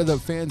seeing a lot of the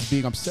fans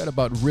being upset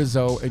about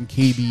Rizzo and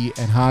KB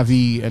and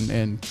Javi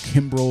and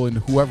Kimbrel and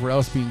whoever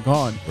else being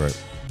gone. Right.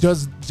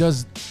 Does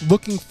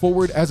looking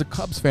forward as a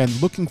Cubs fan,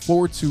 looking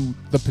forward to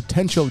the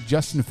potential of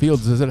Justin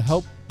Fields, does it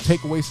help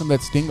take away some of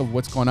that sting of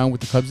what's going on with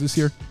the Cubs this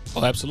year?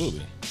 Oh,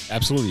 absolutely.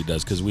 Absolutely it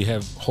does, because we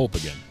have hope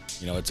again.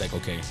 You know, it's like,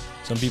 okay,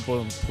 some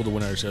people pull the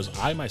wind out of their sails.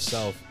 I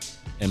myself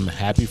am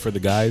happy for the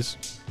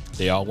guys.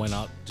 They all went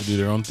out to do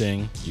their own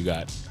thing. You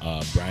got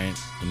Bryant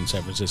in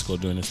San Francisco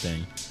doing his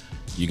thing.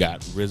 You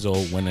got Rizzo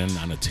winning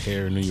on a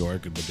tear in New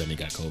York, but then he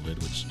got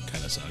COVID, which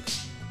kind of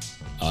sucks.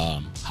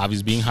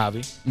 Javi's being Javi.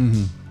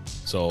 Mm-hmm.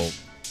 So,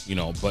 you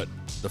know, but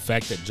the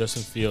fact that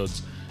Justin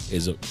Fields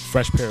is a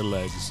fresh pair of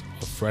legs,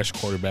 a fresh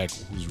quarterback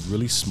who's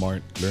really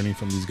smart, learning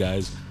from these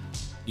guys,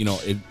 you know,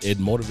 it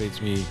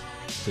motivates me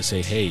to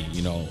say, hey,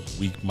 you know,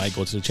 we might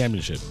go to the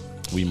championship.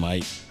 We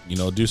might, you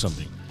know, do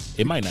something.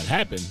 It might not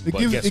happen, but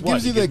guess it what?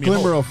 gives you that me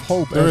glimmer hope. of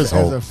hope There as is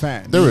hope. a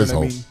fan. There you know is what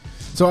I hope. mean?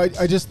 So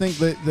I just think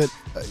that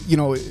you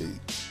know,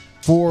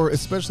 for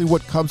especially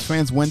what Cubs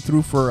fans went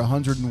through for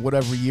 100 and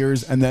whatever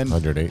years, and then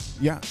 108.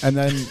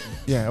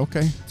 Okay.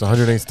 It's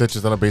 108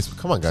 stitches on a baseball.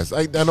 Come on, guys.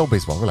 I know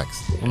baseball.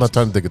 Relax. I'm not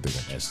trying to dig a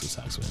thing. That's the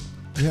Sox win.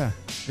 Yeah.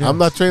 I'm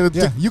not trying to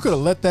Yeah, dig. you could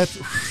have let that,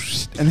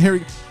 and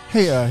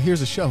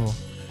here's a shovel.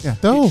 Yeah.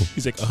 No.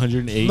 He's like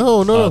 108.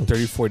 No.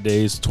 34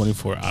 days,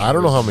 24 hours. I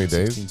don't know how many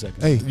 16 days.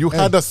 seconds. Hey, You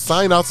had a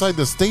sign outside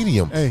the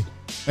stadium. Hey.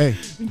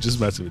 Just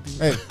messing with you.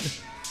 Hey.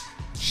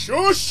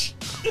 Shush.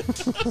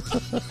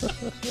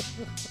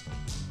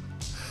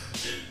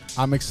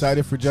 I'm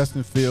excited for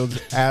Justin Fields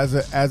as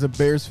a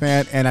Bears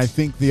fan, and I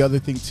think the other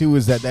thing too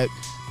is that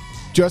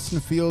Justin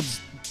Fields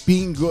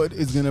being good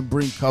is going to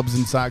bring Cubs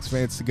and Sox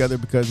fans together,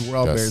 because we're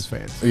all Yes. Bears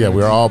fans. Yeah,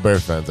 we're all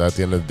Bears fans at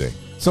the end of the day.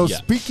 So Yeah.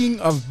 speaking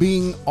of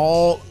being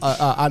all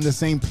on the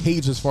same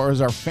page as far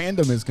as our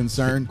fandom is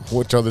concerned,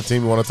 Which other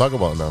team you want to talk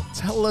about now?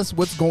 tell us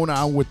what's going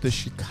on with the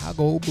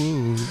Chicago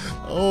Bulls.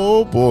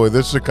 Oh boy,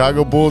 the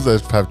Chicago Bulls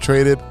have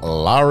traded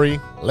Larry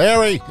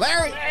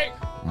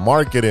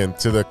Marketing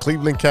to the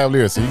Cleveland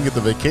Cavaliers, so you can get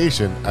the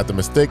vacation at the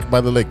Mistake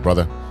by the Lake,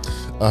 brother.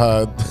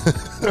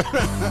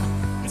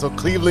 So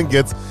Cleveland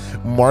gets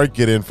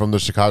Marketing from the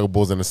Chicago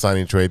Bulls in a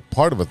signing trade,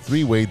 part of a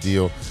three-way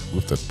deal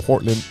with the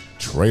Portland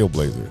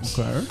Trailblazers.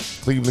 Okay.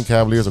 Cleveland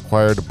Cavaliers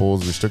acquired the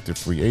Bulls' restricted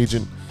free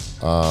agent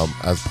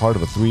as part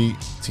of a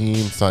three-team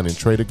signing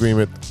trade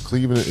agreement.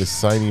 Cleveland is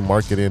signing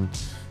Marketing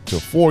to a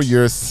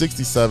 4-year,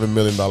 $67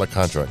 million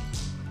contract.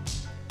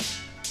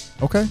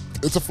 Okay.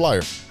 It's a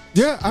flyer.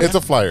 Yeah. It's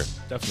a flyer.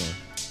 Definitely.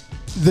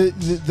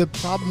 The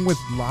problem with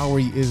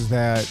Lowry is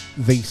that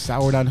they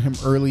soured on him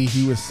early.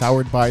 He was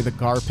soured by the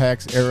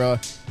Garpax era.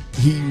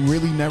 He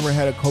really never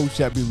had a coach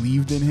that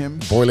believed in him.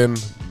 Boylan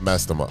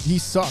messed him up. He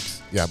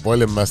sucks. Yeah,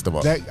 Boylan messed him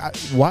up.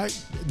 Why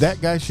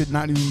that guy should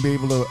not even be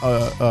able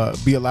to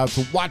be allowed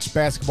to watch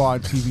basketball on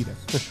TV.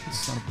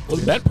 Son of a Well,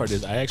 the bitch. bad part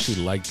is I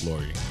actually liked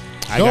Laurie.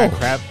 I No. got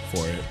crap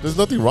for it. There's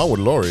nothing wrong with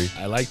Laurie.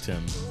 I liked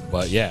him,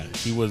 but yeah,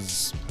 he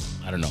was.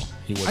 I don't know.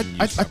 He wasn't.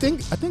 I used properly.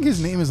 think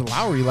his name is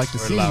Lowry, like the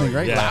Or seasoning, Lowry,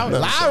 right? yeah.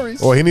 Lowry.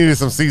 Well, he needed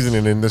some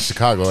seasoning in the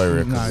Chicago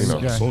area. 'cause, Nah, you know,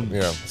 he's okay.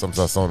 yeah, some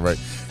sazon, right?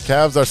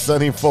 Cavs are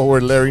sending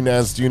forward Larry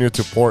Nance Jr.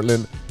 to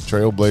Portland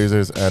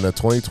Trailblazers and a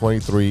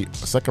 2023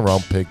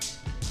 second-round pick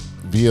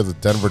via the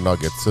Denver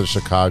Nuggets to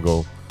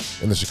Chicago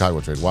in the Chicago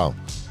trade. Wow,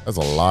 that's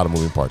a lot of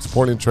moving parts.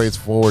 Portland trades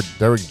forward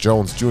Derrick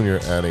Jones Jr.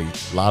 and a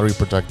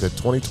lottery-protected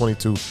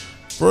 2022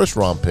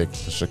 first-round pick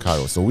to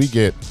Chicago. So we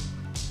get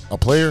a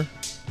player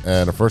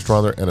and a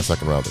first-rounder and a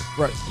second-rounder.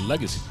 Right.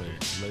 Legacy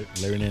player,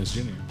 Larry Nance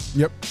Jr.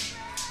 Yep.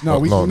 No,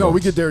 we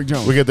get Derrick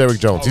Jones. We get Derrick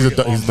Jones. Oh, we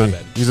get- my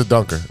bad. He's a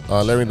dunker.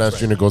 Larry Nance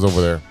Jr. goes over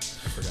there.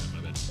 I forgot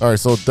my bad. All right,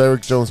 so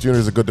Derrick Jones Jr.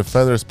 is a good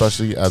defender,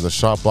 especially as a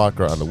shot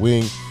blocker on the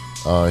wing.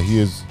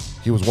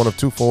 He was one of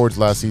two forwards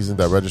last season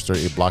that registered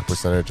a block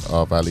percentage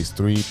of at least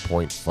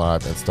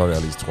 3.5 and started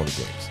at least 20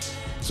 games.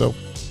 So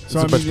it's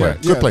I a bench mean, player.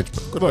 yeah, Good yeah. bench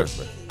player. Good Look. bench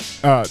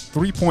player.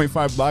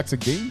 3.5 blocks a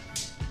game.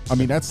 I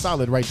mean, that's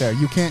solid right there.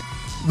 You can't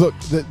look.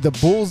 The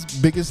Bulls'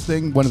 biggest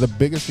thing, one of the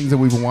biggest things that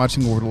we've been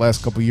watching over the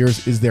last couple of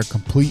years, is their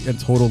complete and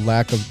total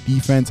lack of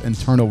defense and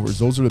turnovers.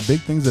 Those are the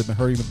big things that have been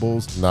hurting the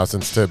Bulls. Not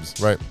since Tibbs,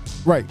 right?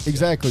 Right,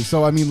 exactly.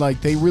 So I mean,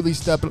 like, they really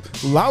stepped up.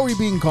 Lowry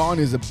being gone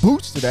is a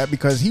boost to that,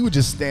 because he would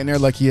just stand there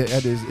like he had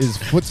his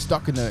foot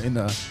stuck in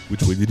the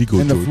Which way did he go?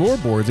 in the George?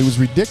 floorboards. It was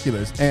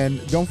ridiculous.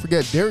 And don't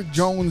forget, Derrick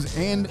Jones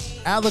and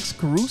Alex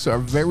Caruso are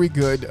very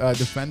good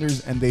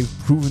defenders, and they've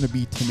proven to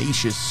be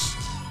tenacious.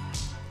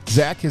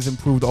 Zach has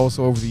improved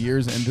also over the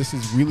years, and this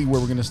is really where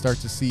we're going to start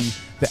to see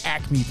the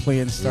Acme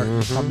plan start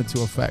to come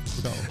into effect.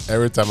 So.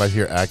 Every time I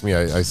hear Acme,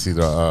 I see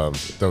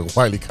the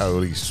Wile E.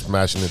 Coyote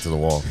smashing into the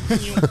wall.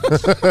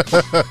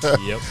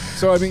 Yep.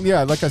 So, I mean,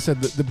 yeah, like I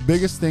said, the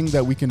biggest thing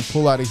that we can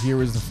pull out of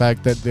here is the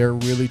fact that they're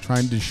really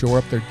trying to shore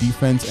up their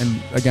defense.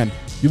 And, again,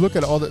 you look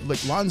at all the,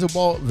 like, Lonzo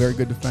Ball, very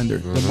good defender.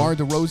 DeMar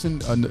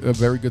DeRozan, a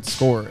very good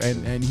scorer,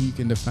 and he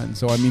can defend.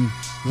 So, I mean,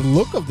 the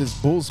look of this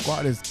Bulls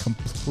squad is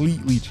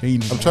completely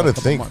changing. I'm trying to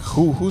think,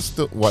 who's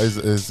still, why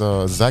is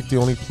Zach the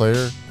only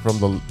player from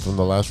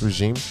the last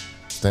regime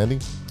standing?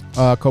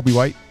 Kobe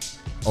White.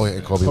 Oh, yeah,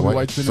 Kobe White.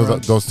 White's been So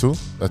around. those two?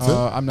 That's it?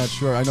 I'm not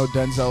sure. I know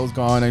Denzel's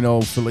gone. I know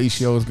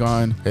Fellatio's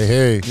gone.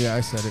 Hey. Yeah,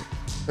 I said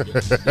it.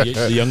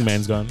 The young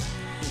man's gone.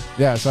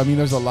 Yeah, so I mean,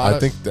 there's a lot. I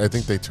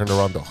think they turned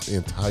around the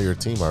entire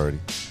team already.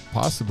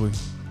 Possibly,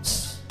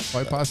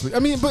 quite possibly. I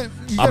mean, but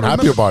I'm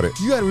happy about it.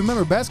 You got to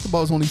remember,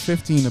 basketball is only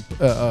 15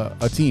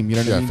 a team. You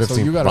know what I mean? 15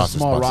 So you got a roster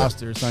small spots,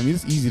 roster. So I mean,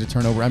 it's easy to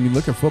turn over. I mean,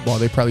 look at football;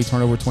 they probably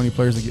turn over 20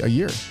 players a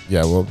year.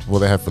 Yeah, well,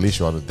 they had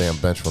Felicio on the damn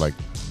bench for like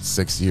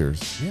 6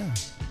 years. Yeah,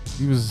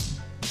 he was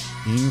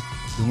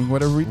doing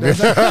whatever he does.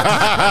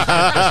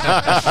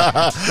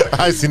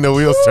 I seen the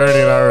wheels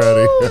turning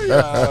already.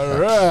 All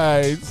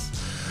right.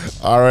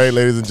 All right,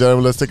 ladies and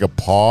gentlemen, let's take a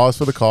pause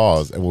for the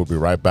cause, and we'll be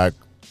right back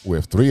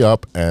with 3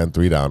 Up and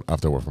 3 Down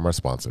after a word from our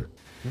sponsor.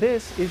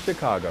 This is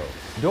Chicago.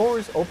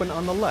 Doors open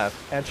on the left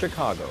at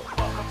Chicago.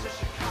 Welcome to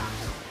Chicago.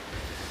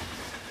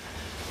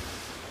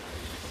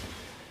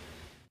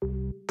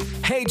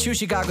 Hey, true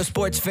Chicago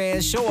sports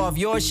fans, show off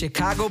your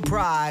Chicago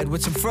pride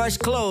with some fresh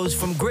clothes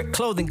from Grit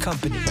Clothing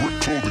Company.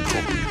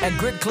 At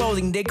Grit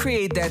Clothing, they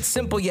create that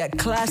simple yet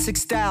classic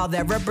style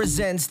that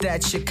represents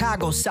that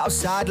Chicago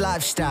Southside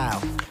lifestyle.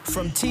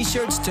 From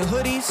t-shirts to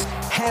hoodies,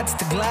 hats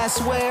to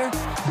glassware,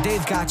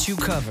 they've got you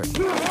covered.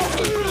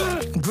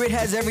 Grit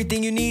has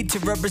everything you need to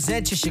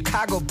represent your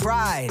Chicago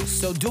pride,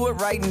 so do it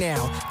right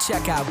now.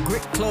 Check out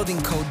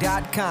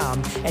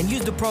gritclothingco.com and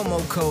use the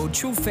promo code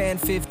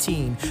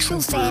TrueFan15.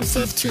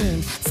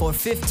 TrueFan15. For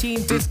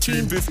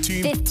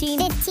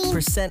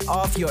 15%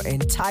 off your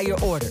entire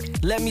order.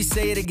 Let me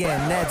say it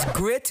again. That's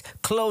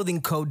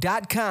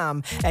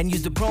gritclothingco.com and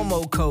use the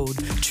promo code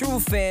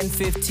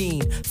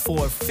TrueFan15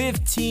 for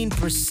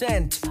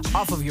 15%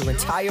 off of your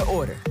entire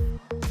order.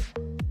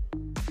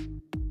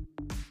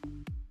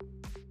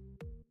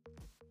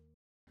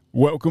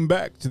 Welcome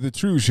back to the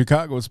True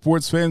Chicago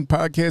Sports Fan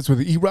Podcast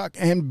with E-Rock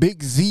and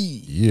Big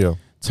Z. Yeah.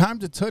 Time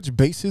to touch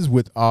bases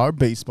with our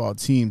baseball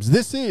teams.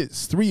 This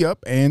is 3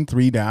 Up and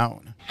 3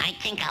 Down. I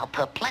think I'll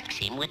perplex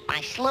him with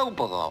my slow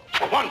ball.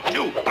 1,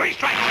 2, 3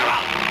 strikes, you're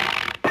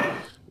out.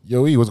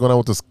 Yo, E, what's going on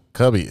with the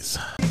Cubbies?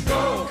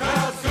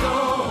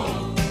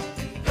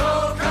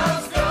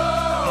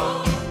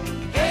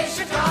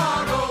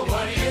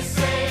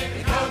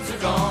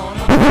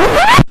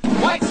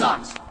 White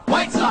Sox,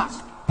 White Sox,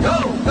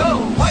 go,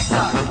 go, White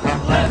Sox.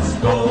 Let's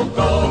go,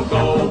 go,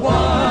 go,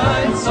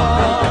 White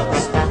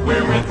Sox.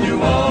 We're with you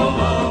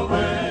all the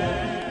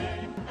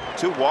way.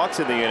 2 walks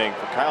in the inning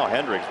for Kyle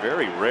Hendricks,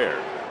 very rare.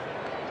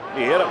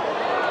 He hit him.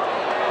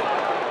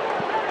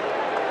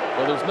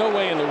 Well, there's no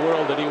way in the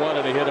world that he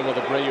wanted to hit him with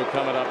Abreu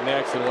coming up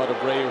next, and what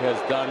Abreu has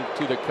done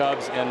to the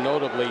Cubs and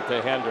notably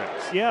to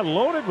Hendricks. Yeah,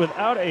 loaded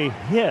without a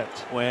hit.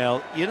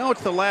 Well, you know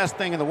it's the last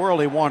thing in the world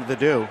he wanted to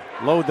do.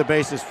 Load the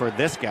bases for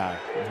this guy.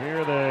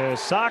 Here the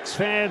Sox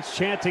fans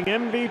chanting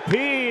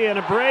MVP, and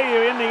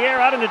Abreu in the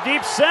air out in the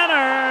deep center,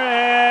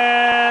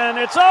 and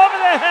it's over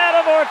the head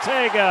of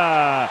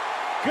Ortega.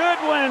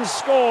 Goodwin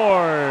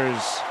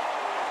scores.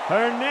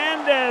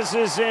 Hernandez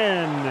is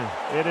in.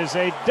 It is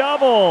a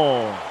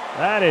double.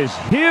 That is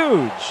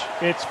huge.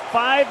 It's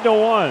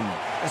 5-1.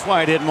 That's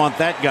why I didn't want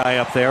that guy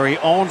up there. He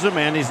owns him,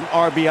 and he's an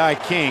RBI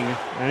king.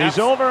 And he's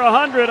over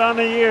 100 on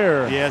the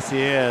year. Yes,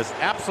 he is.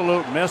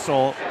 Absolute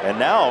missile. And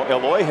now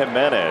Eloy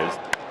Jimenez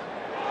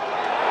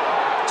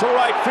to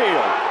right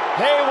field.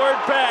 Hayward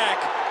back.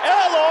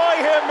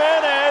 Eloy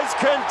Jimenez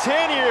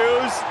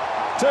continues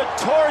to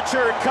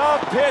torture Cub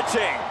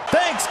pitching.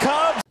 Thanks,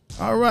 Cubs.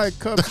 All right,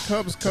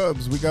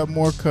 Cubs. We got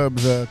more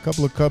Cubs. A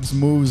couple of Cubs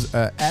moves.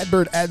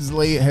 Adbert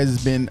Adsley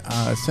has been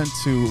sent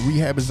to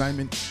rehab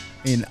assignment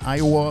in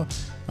Iowa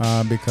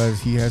because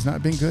he has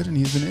not been good and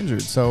he's been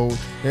injured. So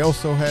they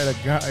also had a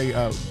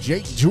guy,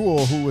 Jake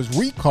Jewell, who was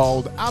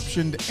recalled,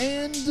 optioned,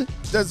 and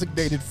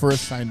designated for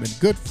assignment.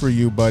 Good for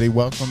you, buddy.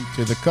 Welcome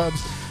to the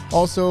Cubs.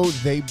 Also,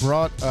 they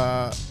brought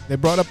up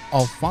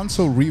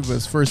Alfonso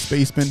Rivas, first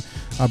baseman.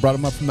 Brought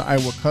him up from the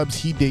Iowa Cubs.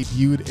 He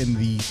debuted in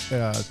the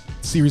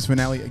series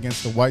finale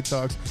against the White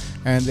Sox.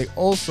 And they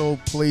also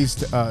placed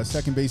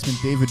second baseman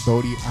David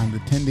Bodie on the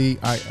 10-day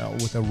IL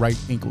with a right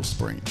ankle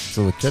sprain.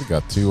 So the kid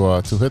got two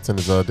hits in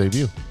his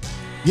debut.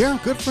 Yeah,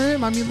 good for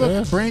him. I mean,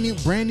 look,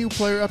 brand new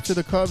player up to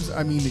the Cubs.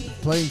 I mean,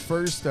 playing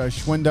first,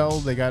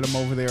 Schwindel, they got him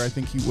over there. I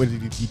think he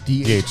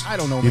DH. I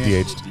don't know,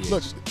 man. DH.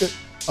 Look,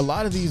 a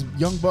lot of these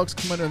young bucks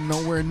come out of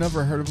nowhere.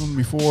 Never heard of them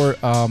before,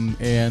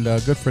 and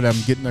good for them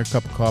getting their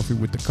cup of coffee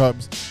with the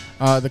Cubs.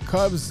 The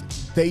Cubs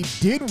they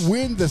did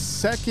win the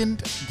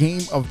second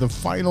game of the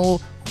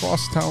final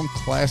Crosstown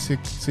Classic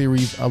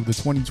Series of the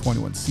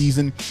 2021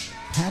 season.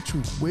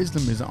 Patrick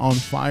Wisdom is on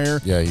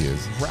fire. Yeah, he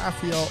is.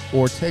 Rafael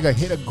Ortega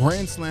hit a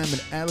grand slam,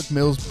 and Alec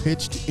Mills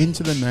pitched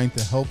into the ninth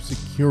to help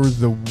secure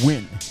the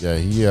win. Yeah,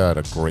 he had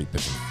a great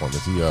pitching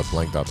performance. He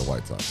blanked out the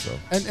White Sox. So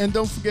and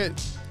don't forget,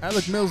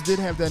 Alec Mills did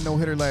have that no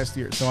hitter last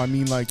year. So I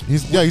mean, like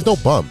he's no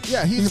bum.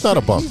 Yeah, he's not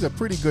a bum. He's a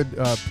pretty good.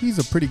 He's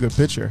a pretty good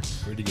pitcher.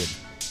 Pretty good.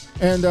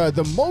 And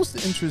the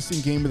most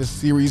interesting game of the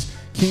series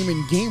came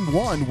in Game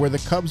 1, where the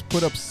Cubs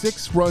put up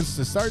 6 runs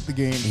to start the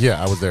game.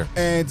 Yeah, I was there.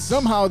 And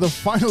somehow the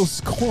final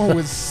score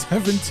was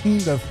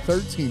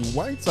 17-13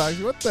 White Sox.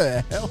 What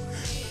the hell?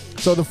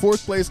 So the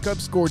fourth place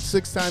Cubs scored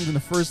 6 times in the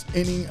first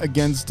inning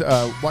against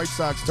White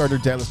Sox starter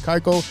Dallas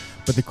Keuchel,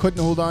 but they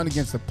couldn't hold on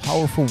against the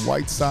powerful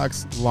White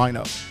Sox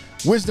lineup.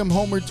 Wisdom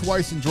homered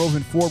twice and drove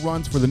in 4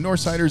 runs for the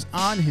Northsiders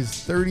on his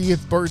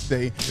 30th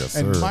birthday. Yes,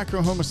 and sir.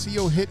 Michael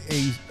Hermosillo hit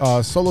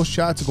a solo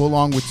shot to go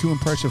along with 2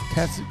 impressive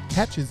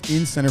catches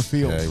in center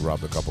field. Yeah, he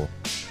robbed a couple.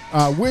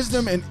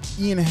 Wisdom and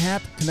Ian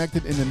Happ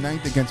connected in the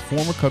ninth against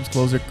former Cubs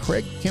closer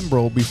Craig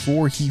Kimbrell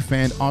before he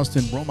fanned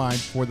Austin Bromine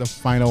for the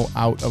final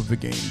out of the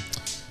game.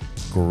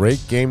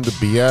 Great game to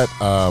be at.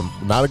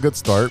 Not a good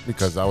start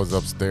because I was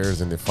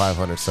upstairs in the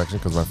 500 section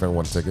because my friend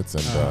won tickets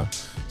and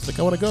it's like,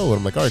 I want to go. And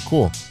I'm like, all right,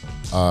 cool.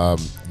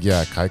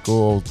 Yeah,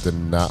 Keuchel did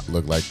not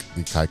look like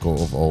the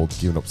Keuchel of old,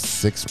 giving up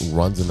 6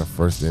 runs in the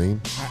first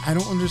inning. I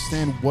don't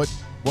understand what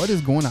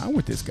is going on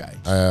with this guy.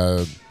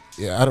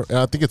 Yeah,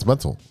 I think it's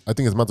mental. I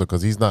think it's mental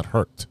because he's not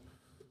hurt.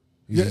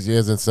 He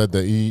hasn't said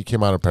that. He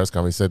came out of press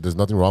conference. He said, "There's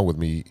nothing wrong with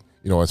me,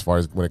 as far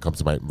as when it comes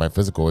to my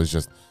physical. It's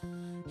just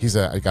he's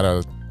got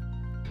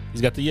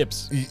the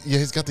yips.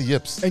 He's got the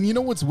yips. And you know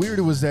what's weird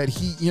was that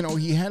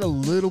he had a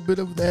little bit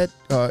of that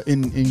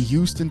in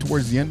Houston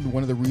towards the end.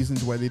 One of the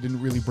reasons why they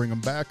didn't really bring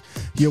him back.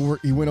 He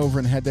went over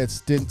and had that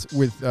stint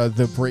with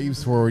the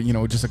Braves for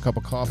just a cup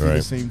of coffee at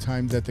the same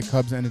time that the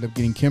Cubs ended up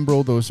getting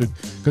Kimbrel.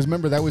 Because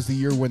remember, that was the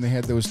year when they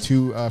had those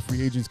 2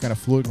 free agents kind of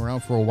floating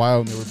around for a while,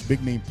 and they were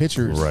big name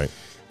pitchers. Right.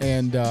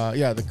 And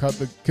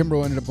the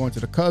Kimbrel ended up going to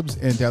the Cubs,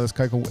 and Dallas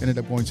Keuchel ended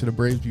up going to the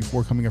Braves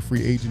before becoming a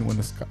free agent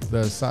when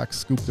the Sox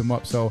scooped him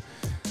up. So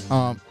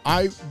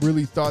I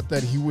really thought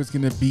that he was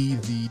going to be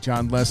the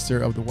John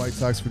Lester of the White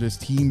Sox for this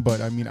team,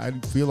 but I mean, I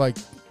feel like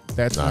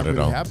that's not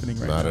really happening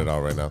right now. Not at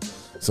all right now.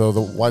 So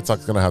the White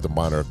Sox are going to have to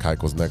monitor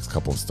Keuchel's next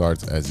couple of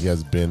starts, as he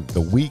has been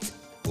the weak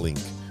link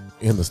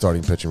in the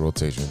starting pitching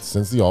rotation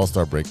since the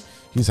All-Star break.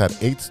 He's had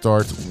 8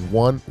 starts,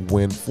 1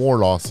 win, 4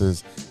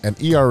 losses, an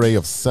ERA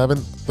of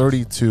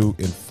 7.32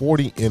 in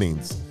 40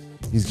 innings.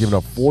 He's given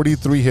up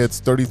 43 hits,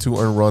 32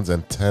 earned runs,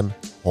 and 10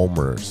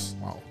 homers.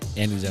 Wow.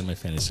 And he's in my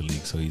fantasy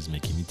league, so he's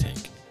making me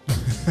tank.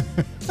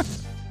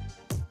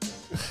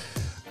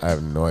 I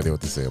have no idea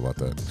what to say about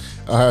that.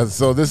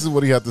 So this is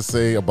what he had to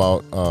say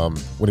about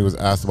when he was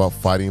asked about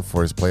fighting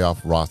for his playoff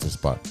roster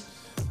spot.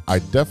 I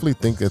definitely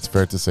think it's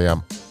fair to say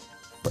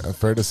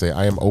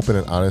I am open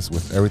and honest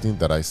with everything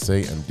that I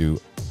say and do.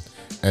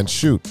 And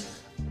shoot,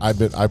 I have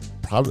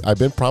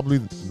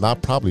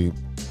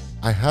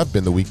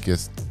been the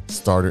weakest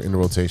starter in the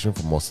rotation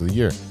for most of the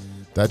year.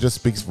 That just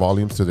speaks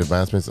volumes to the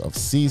advancements of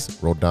Cease,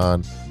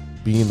 Rodon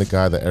being the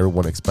guy that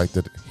everyone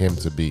expected him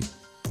to be.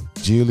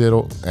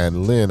 Giolito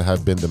and Lynn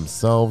have been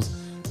themselves,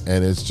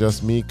 and it's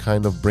just me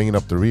kind of bringing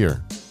up the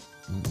rear.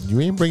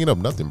 You ain't bringing up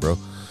nothing, bro.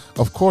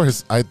 Of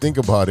course, I think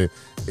about it.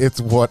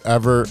 It's what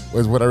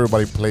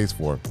everybody plays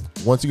for.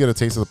 Once you get a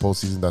taste of the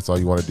postseason, that's all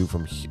you want to do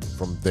from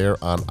there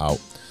on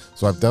out.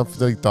 So I've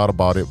definitely thought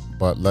about it,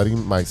 but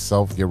letting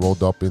myself get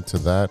rolled up into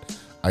that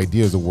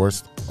idea is the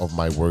worst of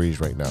my worries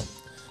right now.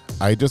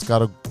 I just got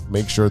to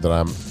make sure that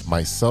I'm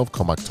myself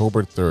come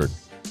October 3rd,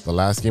 the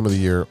last game of the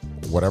year.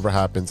 Whatever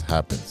happens,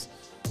 happens.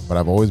 But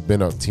I've always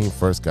been a team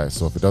first guy.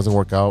 So if it doesn't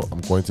work out,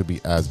 I'm going to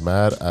be as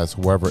mad as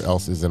whoever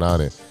else isn't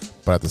on it.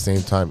 But at the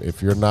same time,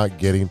 if you're not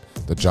getting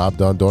the job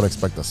done, don't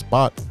expect a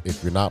spot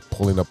if you're not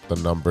pulling up the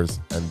numbers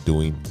and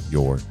doing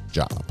your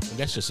job.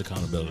 That's just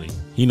accountability.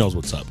 He knows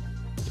what's up.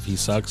 If he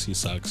sucks, he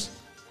sucks.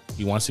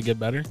 He wants to get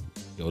better,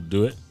 he'll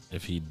do it.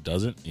 If he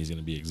doesn't, he's going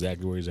to be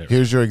exactly where he's at.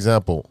 Here's your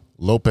example.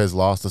 Lopez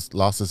lost his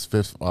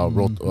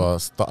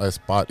 5th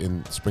spot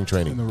in spring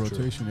training. In the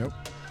rotation, yep.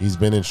 He's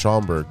been in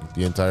Schaumburg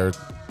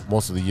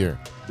most of the year.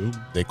 Boom.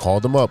 They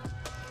called him up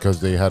because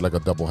they had like a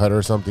doubleheader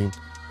or something.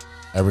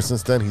 Ever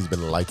since then, he's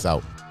been lights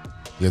out.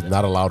 He is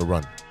not allowed to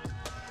run.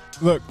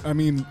 Look, I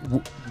mean,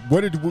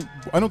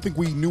 I don't think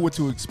we knew what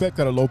to expect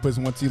out of Lopez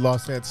once he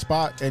lost that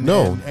spot.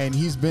 And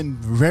he's been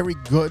very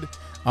good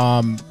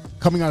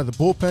coming out of the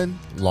bullpen.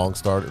 Long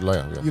starter,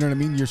 yeah. You know what I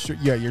mean?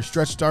 Your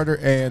stretch starter,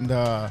 and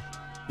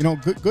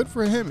good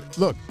for him.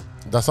 Look,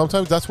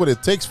 sometimes that's what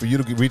it takes for you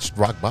to reach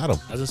rock bottom.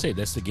 As I say,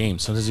 that's the game.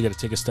 Sometimes you got to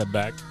take a step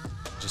back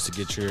just to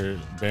get your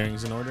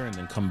bearings in order and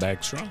then come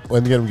back strong.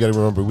 And again, we got to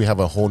remember we have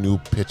a whole new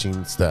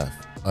pitching staff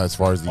as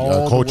far as the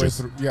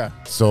coaches.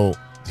 So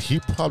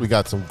he probably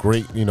got some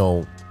great,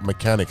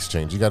 mechanics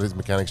change. He got his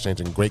mechanics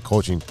change, and great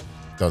coaching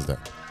does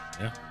that.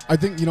 Yeah, I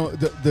think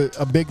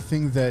a big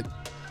thing that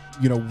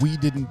we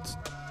didn't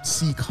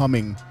see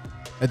coming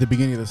at the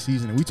beginning of the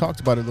season, and we talked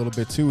about it a little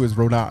bit too, is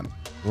Rodon.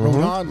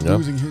 Rodon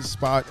losing his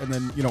spot, and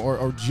then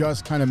or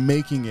just kind of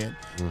making it,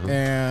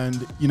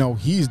 and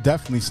he's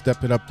definitely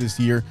stepped it up this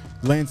year.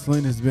 Lance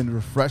Lynn has been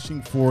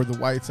refreshing for the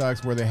White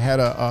Sox, where they had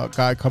a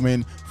guy come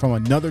in from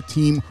another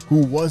team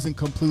who wasn't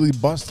completely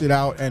busted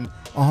out and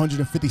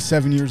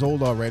 157 years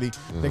old already.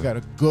 They got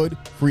a good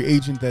free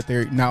agent that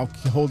they're now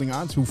holding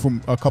on to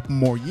from a couple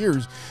more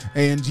years.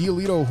 And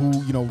Giolito,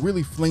 who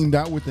really flamed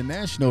out with the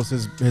Nationals,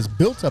 has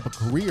built up a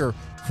career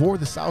for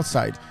the South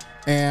Side.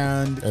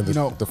 And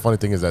the funny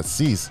thing is that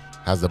Cease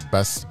has the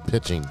best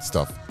pitching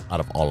stuff out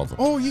of all of them.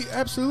 Oh, he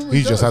absolutely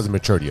He does. just hasn't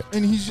matured yet.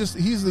 And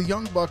he's the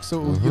young buck,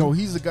 so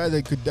he's the guy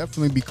that could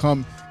definitely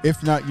become,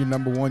 if not your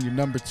number one, your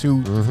number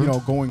two,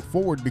 going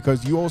forward,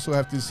 because you also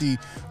have to see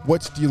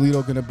what's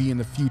Giolito going to be in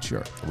the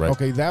future. Right.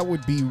 Okay, that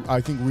would be, I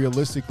think,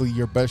 realistically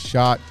your best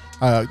shot.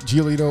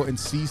 Giolito and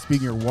Cease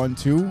being your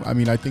 1-2. I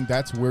mean, I think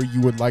that's where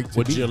you would like to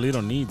What be.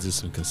 Giolito needs is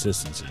some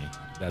consistency.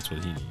 That's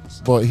what he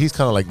needs. Well, he's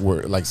kind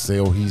of like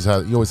Sale. He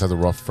always has a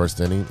rough first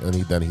inning, and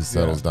then he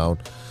settles down.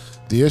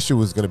 The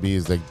issue is going to be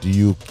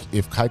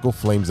if Keiko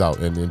flames out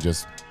and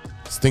just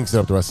stinks it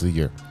up the rest of the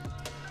year,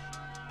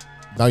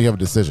 now you have a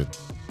decision.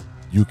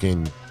 You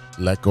can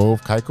let go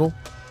of Keiko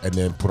and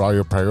then put all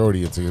your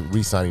priority into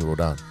re-signing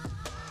Rodon.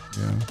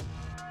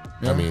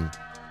 Yeah. I mean,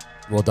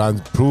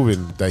 Rodon's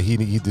proven that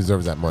he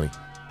deserves that money.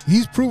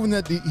 He's proven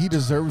that he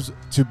deserves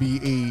to be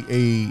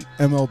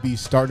a MLB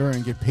starter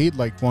and get paid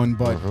like one,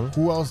 but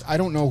who else? I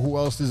don't know who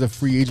else is a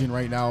free agent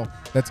right now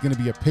that's going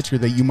to be a pitcher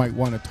that you might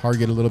want to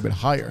target a little bit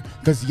higher.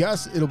 Because,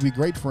 yes, it'll be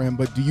great for him,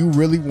 but do you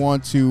really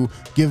want to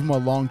give him a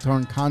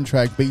long-term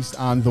contract based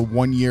on the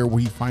 1 year where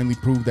he finally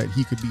proved that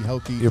he could be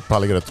healthy? You'll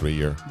probably get a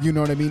 3-year. You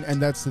know what I mean?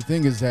 And that's the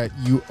thing, is that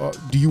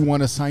do you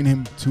want to sign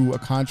him to a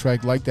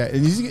contract like that?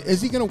 And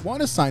is he going to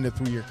want to sign a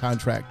 3-year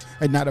contract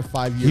and not a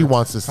 5-year? He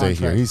wants to stay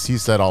here. He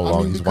said all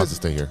along he wants to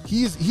stay here.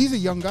 He's a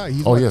young guy.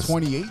 He's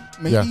 28,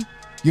 maybe. Yeah.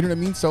 You know what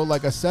I mean? So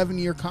like a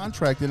 7-year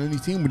contract in any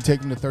team would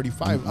take him to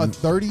 35. A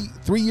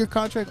 33-year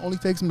contract only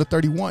takes him to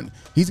 31.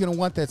 He's going to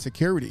want that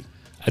security.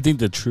 I think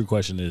the true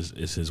question is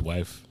his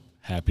wife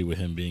happy with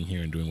him being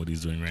here and doing what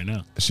he's doing right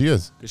now? She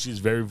is. Because she's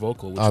very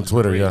vocal. On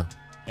Twitter, great. yeah.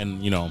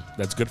 And,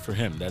 that's good for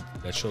him.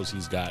 That shows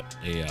he's got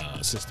a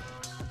assistant.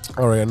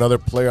 All right, another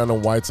player on the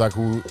White Sox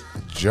who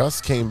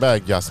just came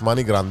back,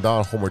 Yasmani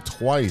Grandal, homered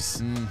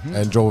twice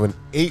and drove in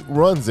 8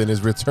 runs in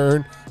his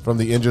return from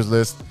the injured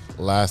list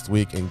last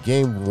week in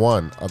Game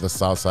 1 of the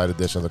Southside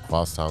edition of the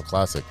Crosstown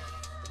Classic.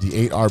 The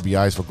 8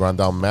 RBIs for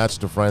Grandal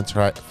matched the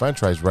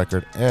franchise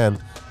record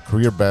and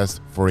career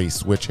best for a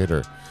switch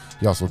hitter.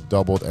 He also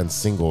doubled and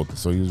singled,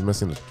 so he was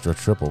missing a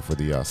triple for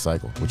the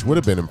cycle, which would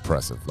have been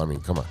impressive. I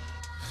mean, come on.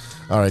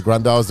 All right,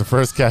 Grandal is the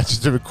first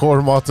catcher to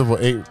record multiple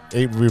eight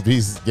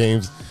release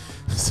games.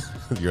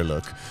 Your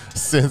look.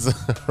 Since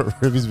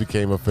Ribbies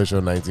became official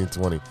in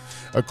 1920,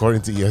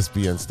 according to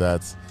ESPN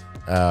stats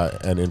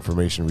and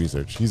information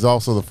research. He's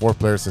also the 4th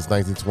player since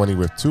 1920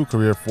 with 2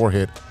 career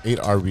 4-hit, 8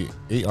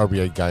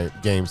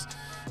 RBI games,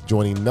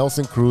 joining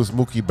Nelson Cruz,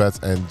 Mookie Betts,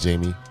 and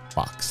Jamie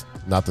Foxx.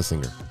 Not the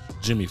singer.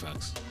 Jimmy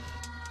Foxx.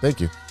 Thank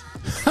you.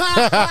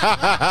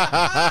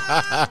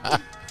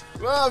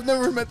 Well, I've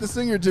never met the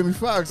singer Jimmy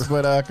Foxx,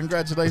 but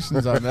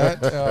congratulations on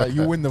that.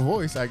 You win the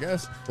voice, I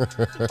guess.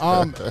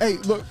 Hey,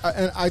 look,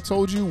 and I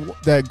told you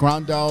that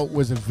Grandal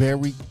was a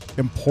very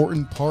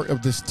important part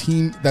of this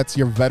team. That's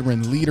your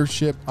veteran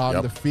leadership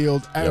on the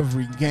field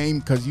every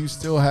game, because you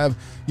still have,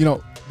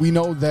 we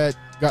know that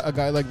a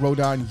guy like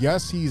Rodon,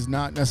 yes, he's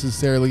not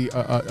necessarily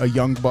a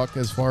young buck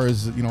as far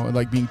as,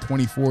 like being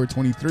 24 or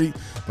 23,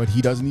 but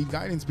he does need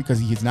guidance because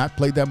he has not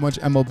played that much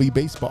MLB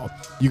baseball.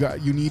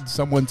 You need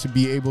someone to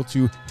be able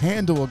to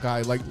handle a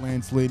guy like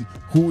Lance Lynn,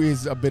 who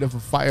is a bit of a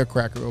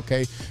firecracker,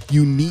 okay?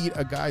 You need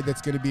a guy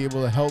that's going to be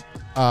able to help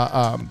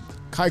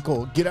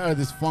Keuchel get out of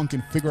this funk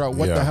and figure out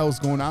what the hell's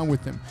going on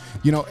with him.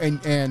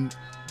 And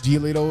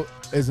Giolito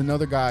is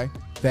another guy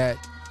that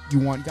you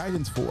want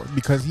guidance for,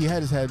 because he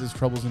has had his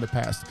troubles in the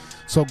past.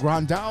 So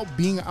Grandal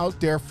being out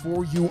there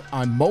for you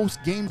on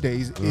most game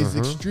days is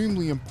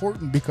extremely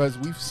important, because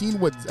we've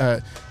seen what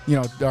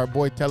our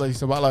boy Telly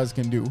Savalas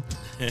can do.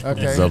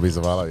 Okay,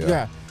 Zavala,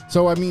 yeah.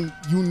 So I mean,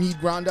 you need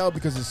Grandal,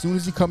 because as soon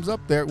as he comes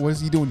up there, what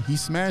is he doing?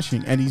 He's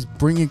smashing, and he's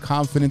bringing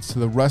confidence to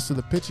the rest of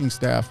the pitching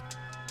staff.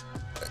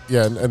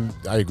 Yeah, and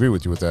I agree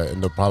with you with that.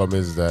 And the problem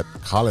is that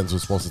Collins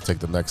was supposed to take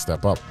the next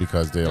step up,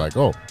 because they're like,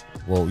 oh,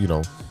 well,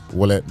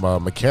 we'll let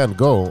McCann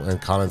go,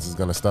 and Collins is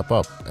going to step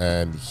up,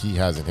 and he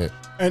hasn't hit.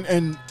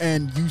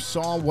 And you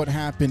saw what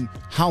happened,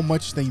 how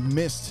much they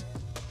missed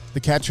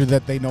the catcher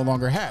that they no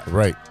longer have.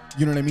 Right.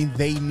 You know what I mean?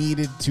 They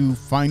needed to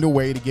find a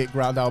way to get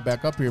Grandal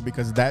back up here,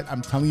 because that,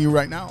 I'm telling you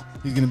right now,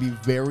 he's going to be a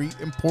very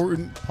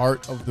important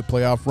part of the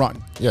playoff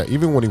run. Yeah,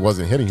 even when he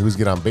wasn't hitting, he was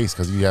getting on base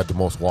because he had the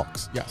most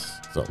walks. Yes.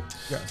 So,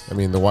 yes. I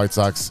mean, the White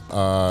Sox,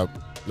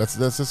 let's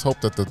just hope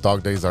that the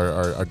dog days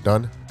are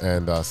done,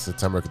 and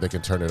September they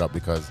can turn it up,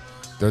 because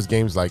there's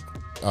games like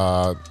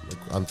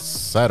on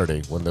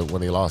Saturday when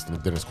they lost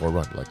and didn't score a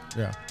run. Like,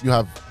 yeah, you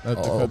have the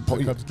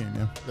Cubs game,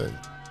 yeah.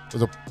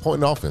 There's a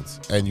point in offense,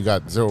 and you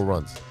got 0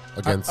 runs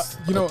against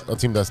a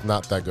team that's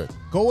not that good.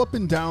 Go up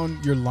and down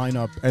your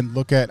lineup and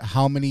look at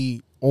how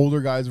many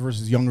older guys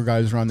versus younger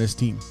guys are on this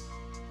team.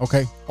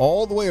 Okay,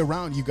 all the way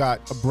around, you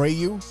got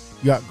Abreu,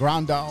 you got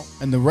Grandal,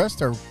 and the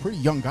rest are pretty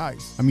young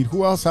guys. I mean,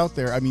 who else out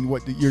there? I mean,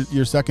 what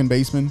your second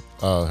baseman?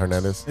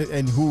 Hernandez.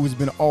 And who has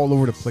been all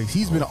over the place.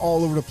 He's been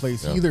all over the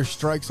place. Yeah. He either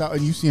strikes out,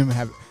 and you see him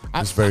have.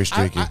 He's very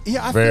streaky.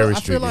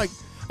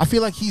 I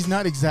feel like he's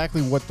not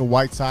exactly what the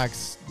White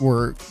Sox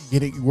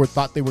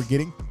thought they were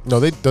getting.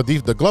 No,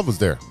 the glove was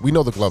there. We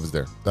know the glove is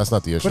there. That's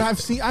not the issue. But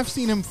I've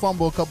seen him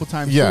fumble a couple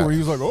times Yeah. too, where he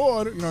was like,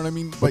 oh, you know what I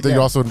mean. But then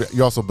you're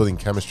also building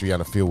chemistry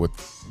on a field with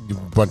a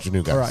bunch of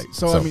new guys. All right.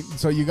 So I mean,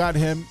 so you got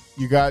him.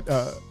 You got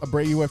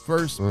Abreu at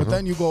first, but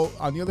then you go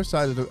on the other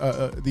side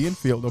of the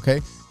infield.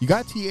 Okay, you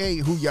got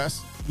TA, who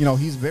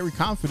he's very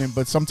confident,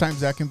 but sometimes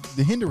that can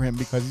hinder him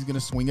because he's going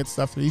to swing at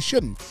stuff that he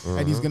shouldn't,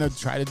 and he's going to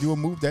try to do a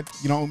move that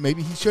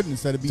maybe he shouldn't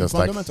instead of being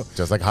fundamental.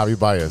 Just like Javi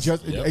Baez.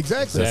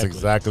 Exactly. That's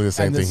exactly the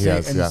same thing he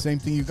has. And the same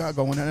thing you got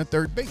going on at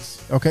third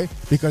base. Okay,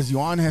 because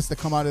Yohan has to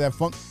come out of that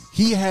funk.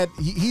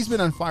 He's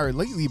been on fire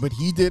lately, but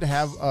he did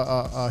have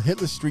a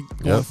hitless streak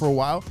going for a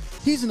while.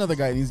 He's another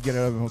guy that needs to get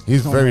out of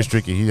He's very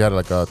streaky. He had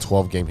like a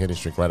 12-game hitting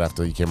streak right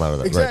after he came out of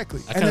that. Exactly.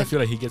 Right? I kind of feel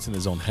like he gets in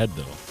his own head,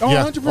 though. Oh,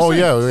 yeah. 100%. Oh,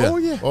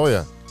 yeah. Oh,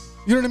 yeah.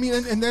 You know what I mean?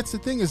 And that's the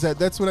thing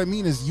that's what I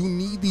mean is you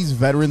need these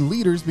veteran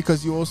leaders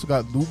because you also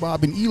got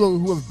Lubob and Elo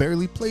who have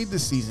barely played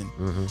this season.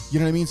 You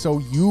know what I mean? So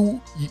you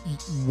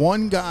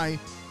one guy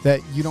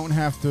that you don't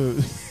have to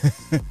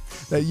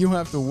that you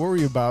have to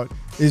worry about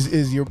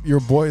is your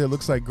boy that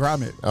looks like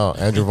Gromit. Oh,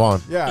 Andrew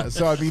Vaughn. Yeah,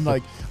 so I mean,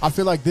 like, I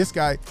feel like this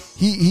guy,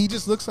 he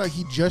just looks like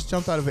he just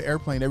jumped out of an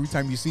airplane every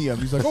time you see him.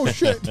 He's like, oh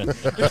shit.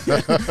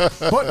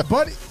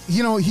 but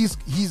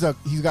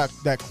he's got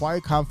that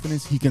quiet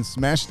confidence. He can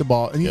smash the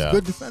ball, and he's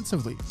good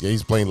defensively. Yeah,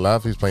 he's playing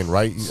left. He's playing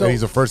right. And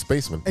he's a first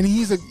baseman. And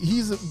he's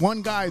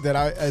one guy that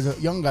as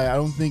a young guy, I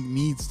don't think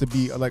needs to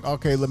be like,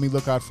 okay, let me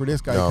look out for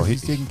this guy because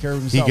he's taking care of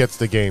himself. He gets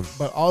the game.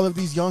 But all of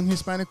these young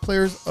Hispanic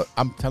players,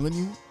 I'm telling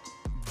you,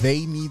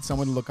 they need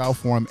someone to look out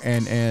for him.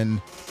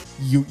 And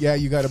you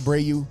got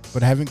Abreu,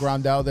 but having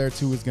Grandal there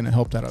too is going to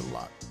help that out a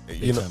lot.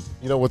 You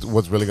know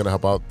what's really going to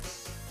help out,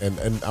 and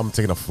I'm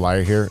taking a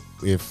flyer here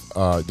if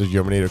the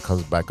Germinator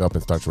comes back up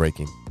and starts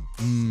raking,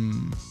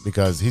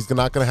 because he's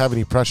not going to have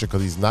any pressure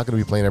because he's not going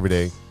to be playing every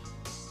day.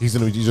 He's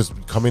going to be just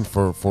coming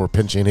for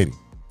pinch hitting.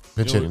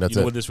 Hitting. That's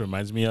it. What this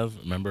reminds me of?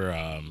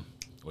 Remember,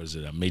 what is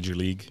it? Major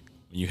League.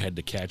 When you had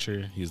the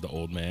catcher, he's the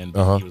old man.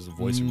 But he was the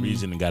voice of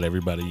reason and got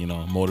everybody,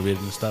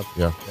 motivated and stuff.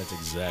 Yeah, that's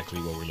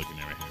exactly what we're looking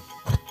at right here.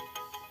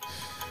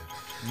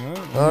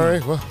 All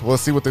right, well, we'll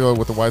see what the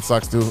White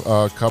Sox do.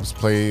 Cubs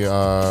play. You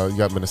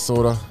got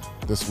Minnesota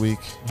this week.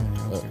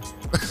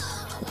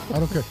 I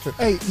don't care.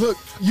 Hey, look,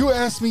 you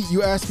asked me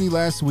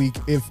last week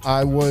if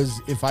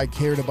I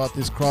cared about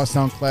this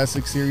Crosstown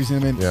Classic series,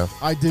 and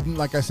I didn't.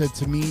 Like I said,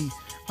 to me,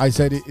 I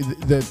said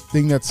the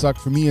thing that sucked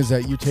for me is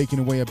that you're taking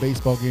away a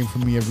baseball game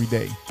from me every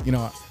day.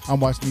 I'm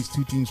watching these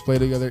two teams play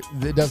together.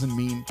 It doesn't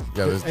mean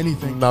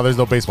anything. No, there's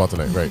no baseball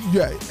tonight, right?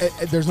 Yeah,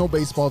 there's no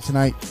baseball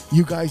tonight.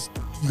 You guys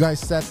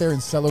sat there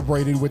and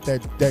celebrated with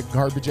that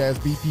garbage ass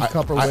BP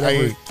cup or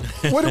whatever.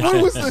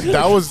 What was the?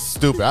 That was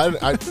stupid.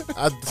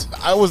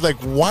 I was like,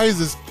 why is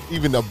this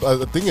even a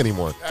thing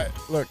anymore?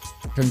 Look,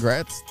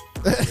 congrats.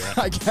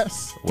 I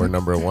guess we're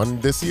number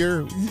 1 this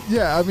year.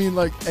 Yeah, I mean,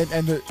 like,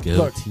 and the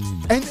look,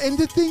 and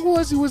the thing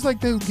was, it was like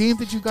the game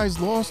that you guys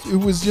lost. It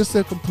was just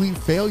a complete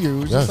failure. It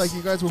was just like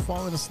you guys were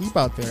falling asleep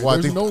out there. Well,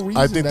 There's no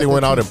reason. I think they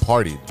went out and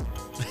partied.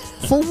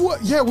 For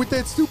what? Yeah, with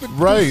that stupid.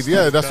 Right.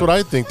 Yeah, that's what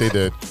I think they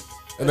did.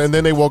 And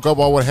then they woke up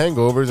all with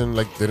hangovers and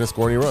like didn't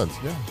score any runs.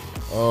 Yeah.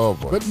 Oh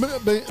boy.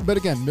 But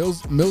again,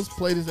 Mills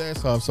played his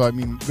ass off. So I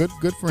mean,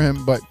 good for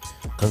him. But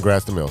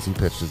congrats to Mills. He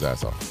pitched his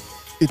ass off.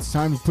 It's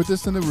time to put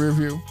this in the rear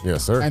view.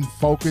 Yes, sir. And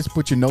focus.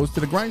 Put your nose to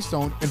the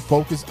grindstone and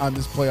focus on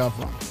this playoff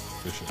run.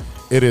 For sure.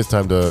 It is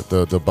time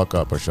to buck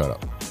up or shut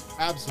up.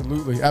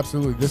 Absolutely.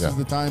 This is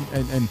the time,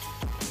 and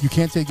you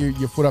can't take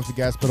your foot off the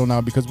gas pedal now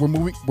because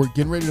we're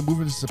getting ready to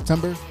move into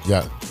September.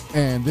 Yeah.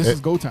 And this is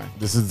go time.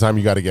 This is the time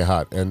you got to get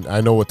hot. And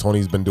I know what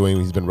Tony's been doing.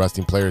 He's been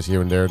resting players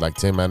here and there, like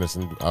Tim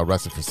Anderson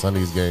rested for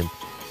Sunday's game.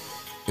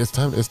 It's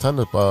time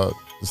to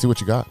see what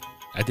you got.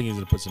 I think he's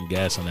going to put some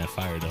gas on that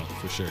fire, though,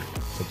 for sure.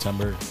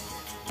 September,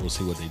 we'll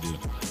see what they do.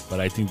 But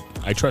I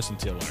trust in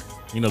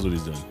TLR. He knows what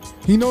he's doing.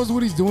 He knows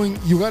what he's doing.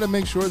 You got to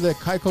make sure that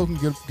Keiko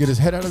can get his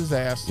head out of his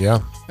ass. Yeah.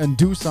 And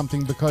do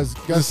something because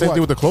guess the same what?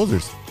 thing with the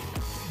closers.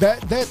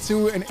 That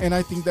too, and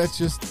I think that's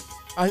just.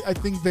 I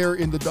think they're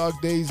in the dog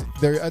days.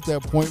 They're at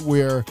that point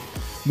where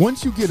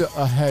once you get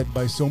ahead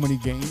by so many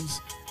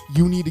games,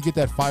 you need to get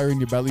that fire in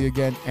your belly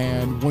again.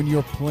 And when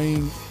you're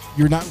playing,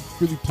 you're not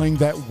really playing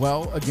that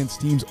well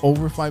against teams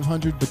over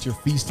 500, but you're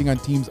feasting on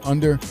teams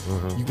under.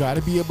 You got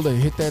to be able to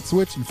hit that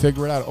switch and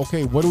figure it out.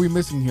 Okay, what are we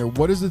missing here?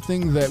 What is the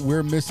thing that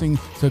we're missing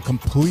to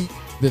complete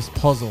this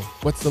puzzle?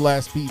 What's the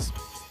last piece?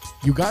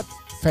 You got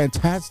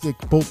fantastic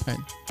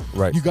bullpen.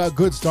 Right. You got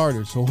good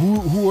starters. So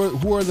who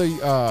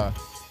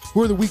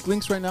are the weak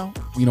links right now?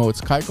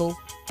 It's Keiko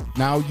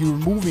Now you're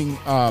moving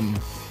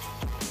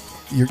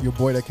your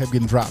boy that kept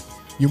getting dropped.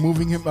 You're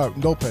moving him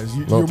Lopez.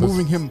 You're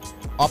moving him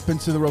up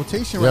into the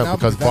rotation right now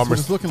because that's what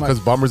it's looking like.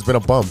 Because Bummer's been a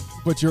bum.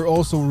 But you're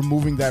also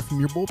removing that from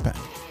your bullpen.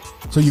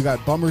 So you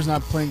got Bummers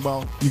not playing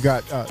well. You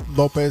got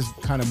Lopez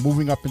kind of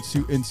moving up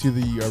into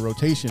the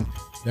rotation.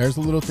 There's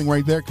a little thing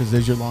right there because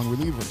there's your long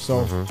reliever.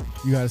 So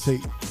you got to say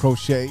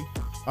Crochet.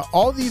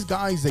 All these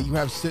guys that you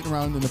have sitting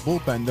around in the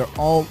bullpen, they're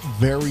all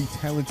very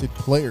talented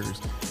players,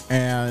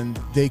 and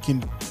they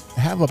can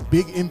have a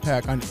big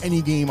impact on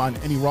any game, on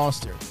any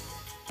roster.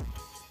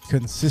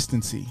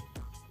 Consistency.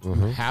 You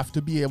have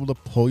to be able to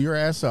pull your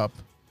ass up,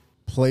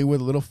 play with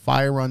a little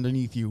fire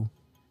underneath you,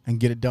 and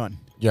get it done.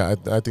 Yeah,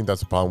 I think that's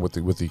the problem with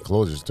the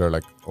closers. They're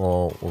like,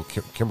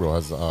 Kimbrel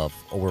has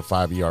over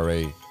 5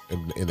 ERA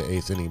in the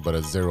 8th inning, but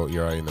a 0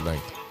 ERA in the 9th.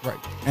 Right,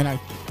 and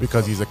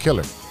because he's a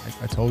killer.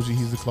 I told you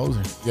he's the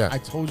closer. Yeah, I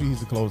told you he's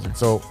the closer.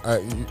 So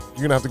you're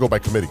gonna have to go by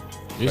committee.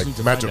 They just need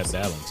to find that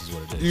balance, is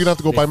what it is. You're gonna have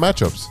to go by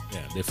matchups.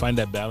 Yeah, they find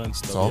that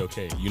balance, they'll be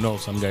okay. You know,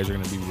 some guys are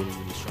gonna be really,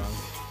 really strong.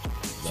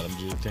 Let them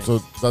do their thing. So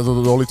those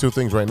are the only two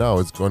things right now.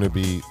 It's going to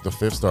be the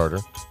 5th starter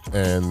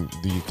and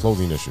the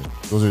closing issue.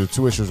 Those are the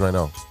 2 issues right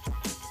now.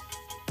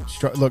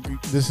 Look,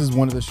 this is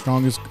one of the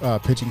strongest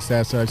pitching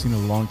stats that I've seen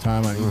in a long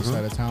time on either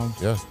side of town.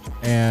 Yeah,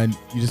 and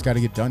you just got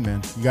to get done,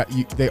 man.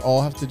 They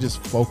all have to just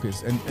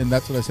focus, and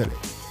that's what I said.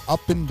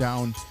 Up and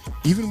down,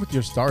 even with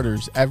your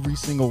starters, every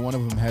single one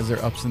of them has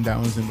their ups and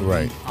downs in the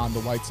league on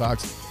the White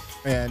Sox,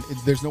 and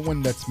there's no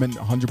one that's been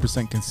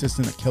 100%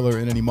 consistent, a killer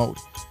in any mode.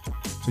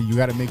 So you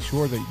got to make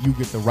sure that you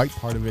get the right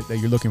part of it that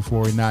you're looking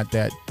for, and not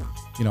that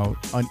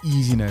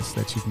uneasiness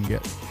that you can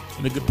get.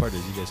 And the good part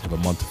is you guys have a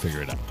month to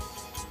figure it out.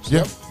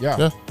 Yeah.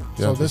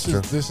 So this is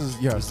This is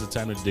the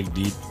time to dig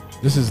deep.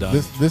 This is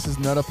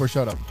nut up or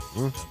shut up.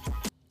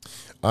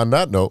 On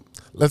that note,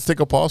 let's take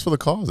a pause for the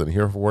cause and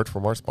hear a word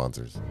from our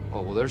sponsors.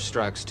 Oh, well, there's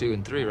strikes 2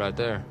 and 3 right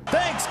there.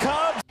 Thanks,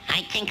 Cubs.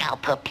 I think I'll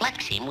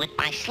perplex him with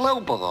my slow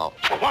ball.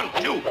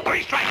 1, 2,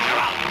 3 strikes, you're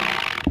out.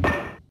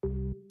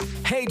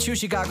 Hey, true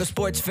Chicago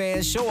sports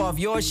fans, show off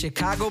your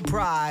Chicago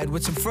pride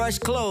with some fresh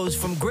clothes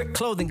from Grit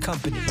Clothing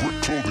Company.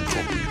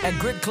 At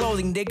Grit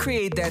Clothing, they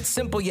create that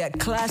simple yet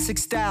classic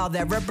style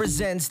that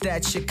represents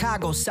that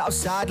Chicago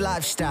Southside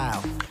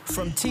lifestyle.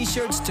 From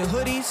t-shirts to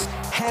hoodies,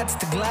 hats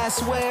to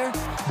glassware,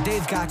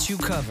 they've got you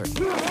covered.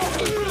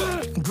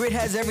 Grit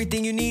has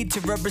everything you need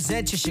to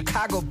represent your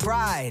Chicago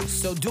pride,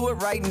 so do it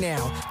right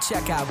now.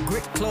 Check out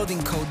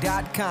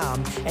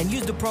gritclothingco.com and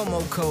use the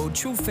promo code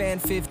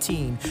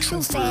TrueFan15.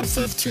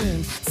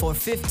 TrueFan15. For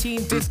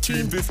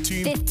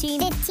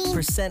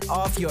 15%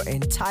 off your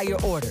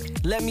entire order.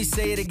 Let me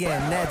say it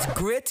again. That's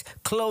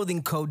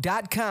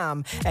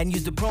gritclothingco.com and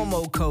use the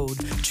promo code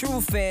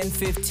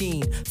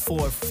TrueFan15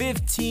 for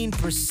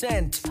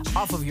 15%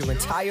 off of your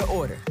entire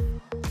order.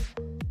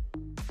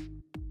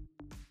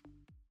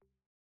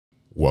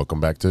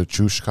 Welcome back to the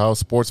True Chicago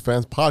Sports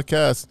Fans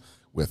Podcast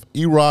with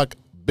E-Rock,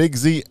 Big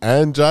Z,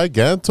 and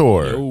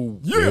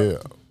Gigantor. Yeah.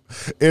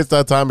 It's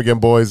that time again,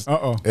 boys.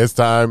 It's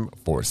time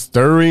for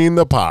Stirring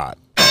the Pot.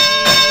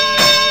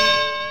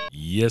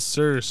 Yes,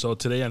 sir. So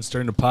today on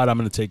Stirring the Pot, I'm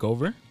going to take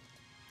over.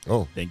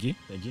 Oh. Thank you.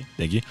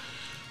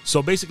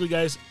 So basically,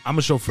 guys, I'm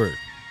a chauffeur,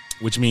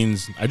 which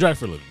means I drive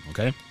for a living,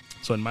 okay?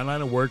 So in my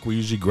line of work, we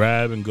usually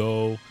grab and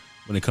go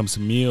when it comes to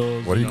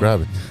meals. What are you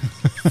grabbing?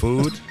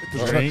 Food,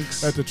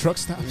 drinks. At the truck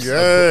stops.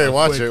 Yeah,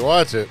 watch it.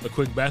 A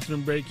quick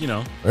bathroom break, Hey.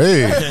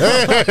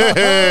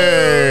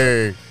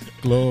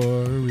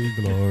 Glory.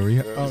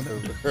 Oh, no.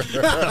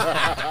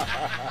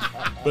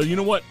 But you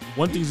know what?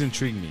 One thing's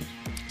intrigued me.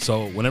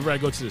 So whenever I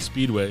go to the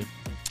Speedway,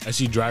 I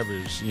see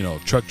drivers,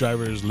 truck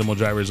drivers, limo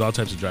drivers, all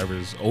types of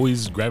drivers,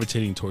 always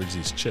gravitating towards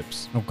these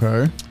chips.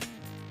 Okay.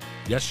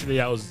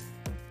 Yesterday I was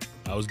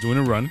doing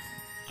a run.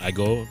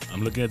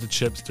 I'm looking at the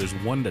chips. There's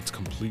one that's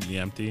completely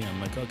empty. I'm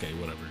like, okay,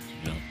 whatever.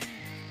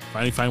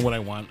 Finally find what I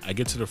want. I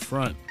get to the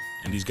front,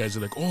 and these guys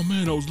are like, oh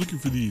man, I was looking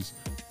for these.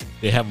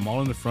 They have them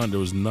all in the front. There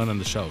was none on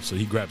the shelf. So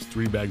he grabs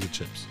 3 bags of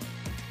chips.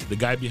 The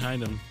guy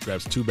behind him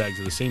grabs 2 bags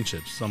of the same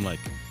chips. So I'm like,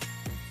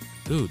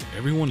 dude,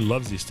 everyone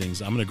loves these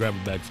things. I'm going to grab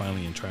a bag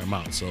finally and try them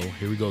out. So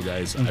here we go,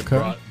 guys. Okay. I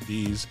brought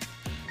these.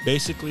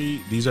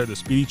 Basically, these are the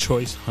Speedy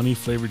Choice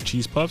honey-flavored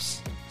cheese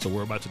puffs. So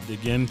we're about to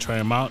dig in, try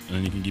them out, and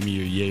then you can give me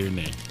your yay or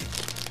nay.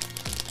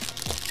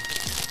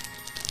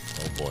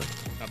 Oh, boy.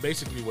 Now,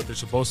 basically, what they're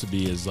supposed to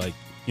be is like,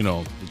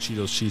 the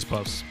Cheetos cheese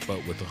puffs, but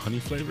with the honey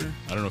flavor.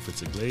 I don't know if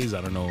it's a glaze.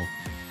 I don't know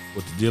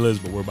what the deal is,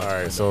 but we're about to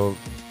find out. So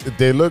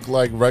they look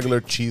like regular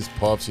cheese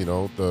puffs,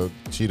 the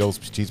Cheetos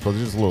cheese puffs.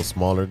 They're just a little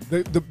smaller.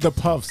 The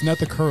puffs, not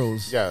the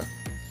curls. Yeah.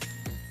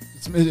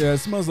 It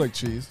smells like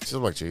cheese. It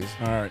smells like cheese.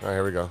 All right,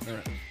 here we go. All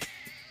right.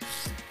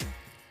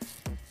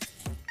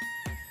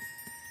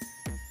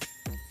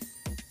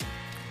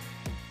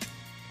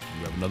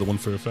 You have another one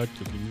for effect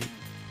if you need.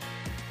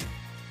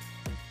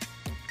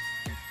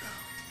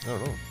 I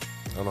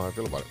don't know how I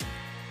feel about it.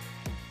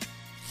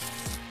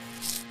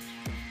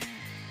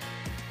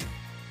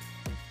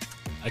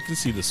 I can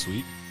see the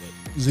sweet,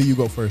 but Z, you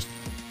go first.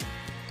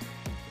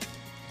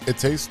 It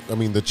tastes. I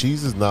mean, the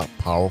cheese is not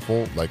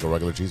powerful like a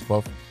regular cheese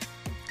puff,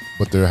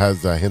 but there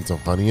has a hint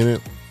of honey in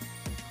it.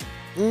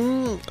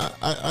 I'm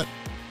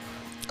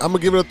gonna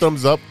give it a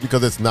thumbs up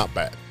because it's not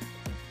bad.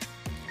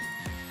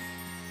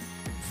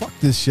 Fuck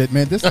this shit,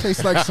 man. This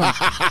tastes like some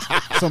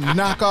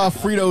knockoff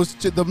Fritos.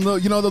 The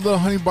little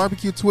honey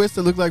barbecue twist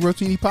that look like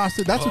rotini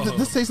pasta. That's what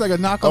this tastes like, a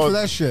knockoff of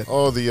that shit.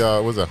 Oh, the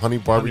was it honey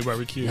barbecue? Honey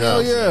barbecue.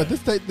 Hell yeah.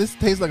 This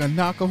tastes like a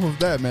knockoff of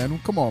that, man.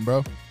 Come on,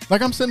 bro.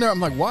 Like, I'm sitting there, I'm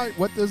like, why?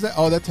 What does that?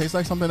 Oh, that tastes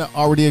like something that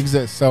already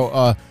exists.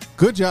 So,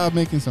 good job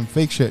making some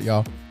fake shit,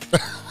 y'all. I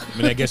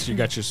mean, I guess you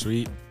got your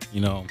sweet,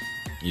 you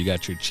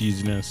got your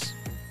cheesiness.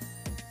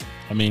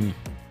 I mean,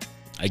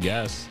 I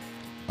guess.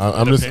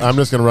 I'm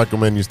just gonna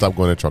recommend you stop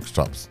going to Truck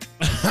Stops.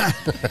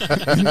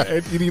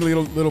 You need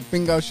little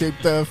finger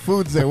shaped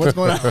foods there. What's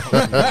going on?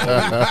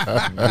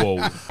 Whoa!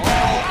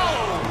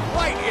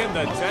 Right in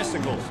the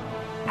testicles.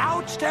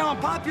 Ouch town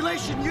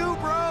population, you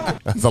bro.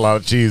 That's a lot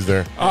of cheese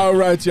there. All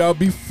right, y'all.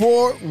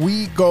 Before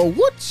we go,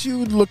 what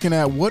you looking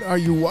at? What are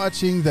you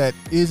watching that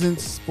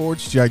isn't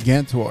Sports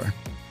Gigantor?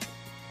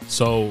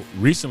 So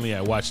recently,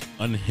 I watched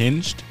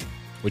Unhinged,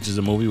 which is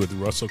a movie with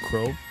Russell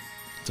Crowe.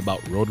 It's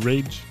about road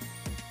rage.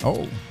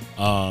 Oh.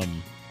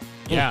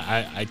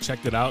 Yeah, I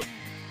checked it out,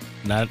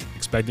 not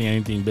expecting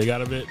anything big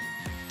out of it.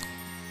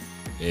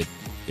 It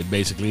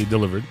basically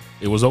delivered.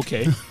 It was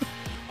okay.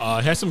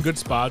 It has some good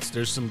spots.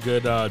 There's some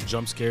good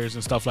jump scares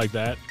and stuff like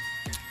that.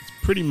 It's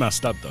pretty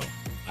messed up, though.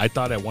 I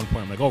thought at one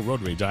point, I'm like, oh,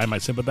 road rage. I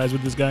might sympathize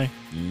with this guy.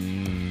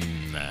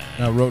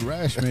 Nah. Road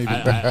rash, maybe.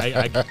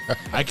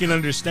 I can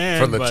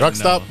understand. From the but truck no.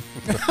 stop?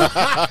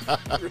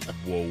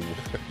 Whoa.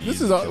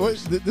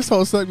 This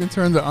whole segment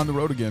turns to On the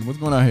Road Again. What's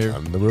going on here?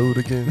 On the road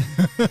again.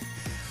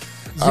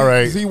 All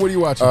right. Z, what are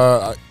you watching?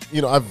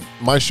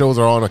 My shows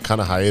are on a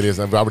kind of hiatus.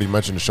 I've already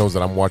mentioned the shows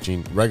that I'm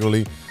watching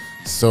regularly.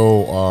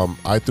 So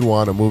I threw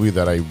on a movie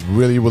that I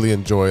really, really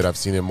enjoyed. I've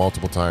seen it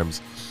multiple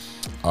times.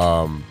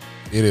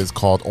 It is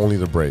called Only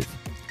the Brave.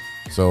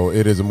 So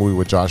it is a movie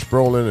with Josh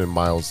Brolin and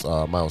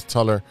Miles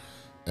Teller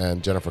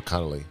and Jennifer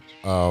Connelly.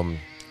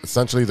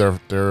 Essentially, they're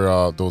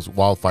those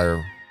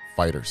wildfire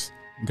fighters.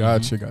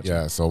 Gotcha.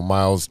 Yeah. So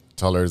Miles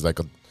Teller is like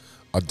a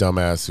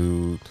dumbass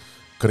who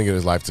couldn't get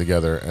his life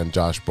together, and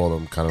Josh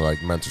Brolin kind of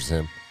like mentors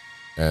him.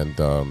 And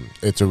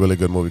it's a really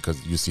good movie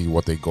because you see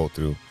what they go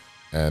through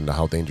and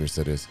how dangerous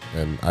it is.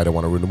 And I don't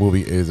want to ruin the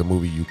movie. It is a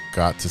movie you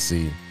got to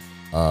see.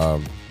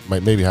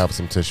 Might maybe have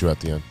some tissue at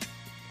the end.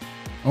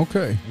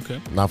 Okay.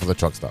 Not for the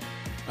truck stop.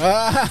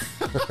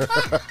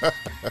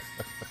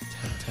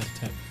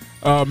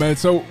 Oh, man.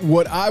 So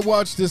what I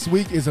watched this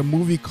week is a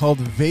movie called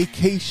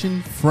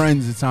Vacation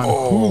Friends. It's on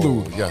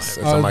Hulu. Yes,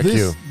 it's on my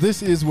queue.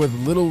 This is with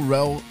Lil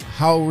Rel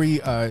Howery,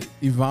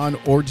 Yvonne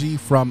Orji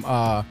from,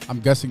 I'm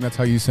guessing that's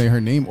how you say her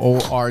name,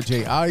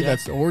 Orji. Yeah.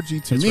 That's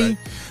Orji to me.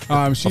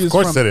 Right. She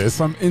is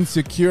from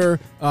Insecure.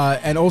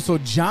 And also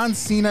John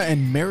Cena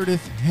and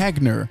Meredith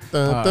Hagner.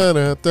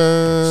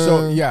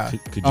 So, yeah.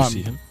 Could you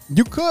see him?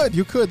 You could.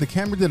 The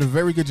camera did a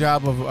very good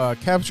job of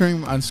capturing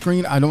him on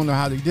screen. I don't know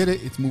how they did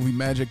it. It's movie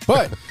magic.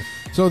 But,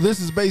 so this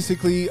is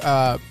basically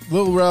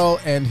Lil Rel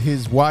and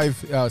his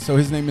wife. So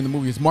his name in the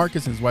movie is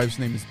Marcus, and his wife's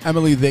name is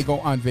Emily. They go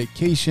on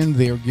vacation.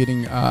 They are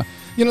getting,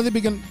 they've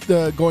been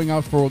going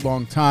out for a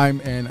long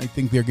time, and I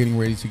think they're getting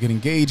ready to get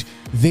engaged.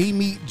 They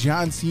meet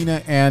John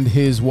Cena and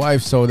his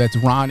wife. So that's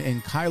Ron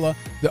and Kyla,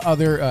 the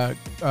other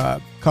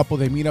couple.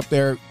 They meet up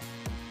there,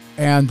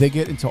 and they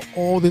get into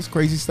all this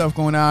crazy stuff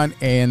going on.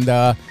 And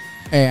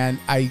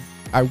I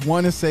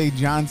want to say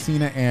John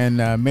Cena and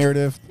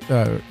Meredith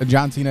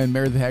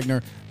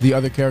Hagner, the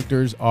other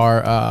characters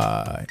are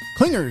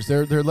clingers.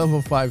 They're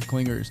level 5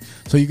 clingers.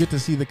 So you get to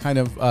see the kind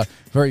of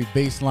very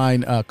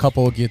baseline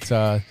couple gets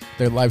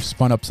their life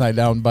spun upside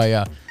down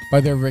by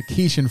their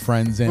vacation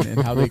friends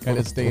and how they kind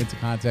of stay into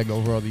contact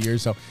over all the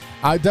years. So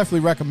I definitely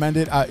recommend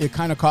it. It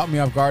kind of caught me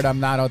off guard. I'm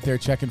not out there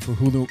checking for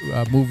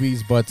Hulu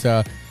movies, but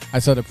I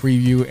saw the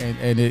preview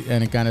and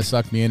it kind of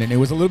sucked me in, and it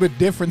was a little bit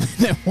different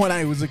than what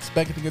I was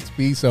expecting it to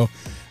be. So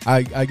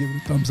I give it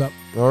a thumbs up.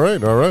 All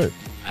right.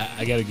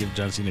 I got to give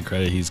John Cena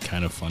credit. He's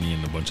kind of funny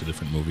in a bunch of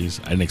different movies.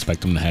 I didn't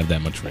expect him to have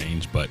that much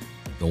range, but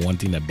the one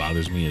thing that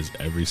bothers me is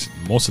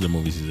most of the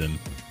movies he's in,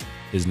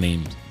 his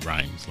name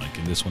rhymes. Like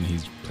in this one, he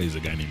plays a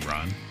guy named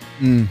Ron.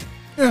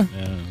 Yeah.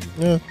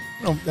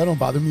 No, that don't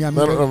bother me.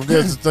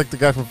 It's like the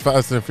guy from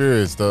Fast and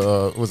Furious.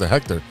 Was it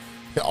Hector?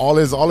 All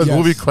his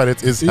movie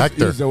credits is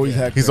Hector. He's always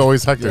Hector. He's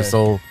always Hector. Yeah.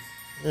 So,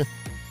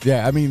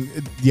 yeah. I mean,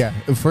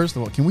 First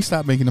of all, can we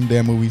stop making them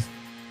damn movies?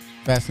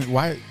 Fast and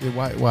why?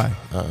 Why?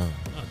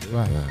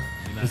 You're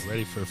not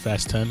ready for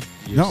Fast 10?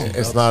 No,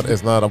 it's not.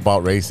 It's not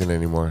about racing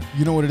anymore.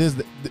 You know what it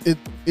is?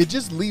 It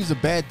just leaves a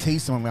bad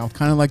taste in my mouth,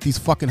 kind of like these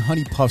fucking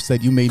honey puffs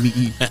that you made me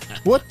eat.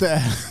 What the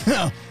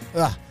hell?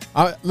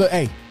 Look,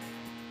 hey,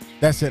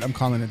 that's it. I'm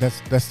calling it.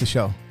 That's the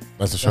show.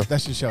 That's the show.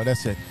 That's the show.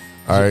 That's it.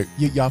 All right.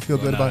 Y'all feel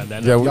good about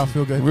it? Yeah, y'all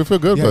feel good? We feel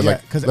good, but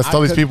let's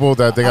tell these people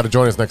that they got to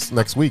join us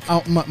next week.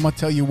 I'm gonna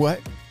tell you what.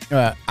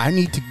 I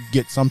need to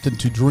get something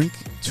to drink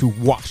to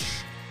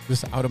wash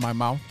this out of my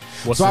mouth.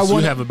 Well, So I since you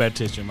wanna- have a bad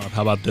taste in your mouth,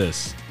 how about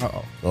this?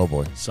 Uh-oh. Oh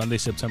boy. Sunday,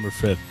 September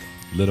 5th,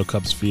 Little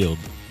Cubs Field.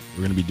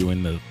 We're going to be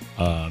doing the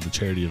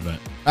charity event.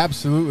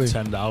 Absolutely.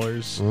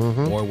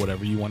 $10 or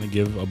whatever you want to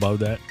give above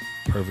that.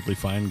 Perfectly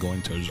fine.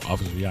 Going towards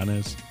Officer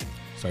Yanez.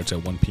 Starts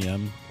at 1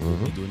 p.m. We'll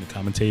be doing the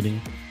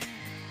commentating.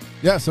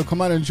 Yeah, so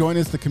come on and join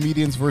us. The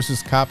Comedians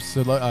versus Cops.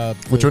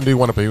 Which one do you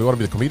want to be? You want to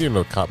be the comedian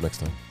or the cop next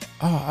time?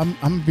 Oh, I'm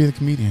going to be the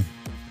comedian.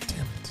 Damn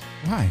it.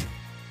 Why?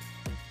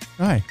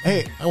 Why?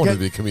 Hey, I wanted to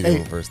be a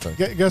comedian the first time.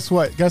 Guess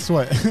what?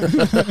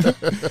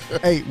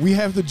 Hey, we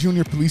have the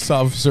junior police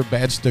officer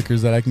badge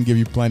stickers that I can give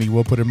you plenty.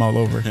 We'll put them all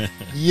over.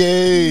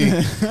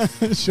 Yay!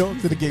 Show up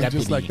to the game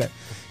just Deputy. like that.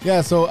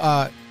 Yeah, so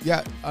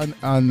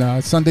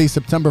on Sunday,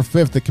 September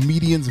 5th, the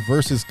Comedians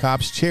versus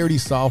Cops charity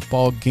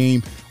softball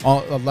game.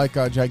 Like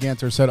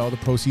Gigantor said, all the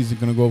proceeds are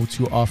going to go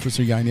to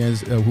Officer Yanez,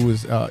 who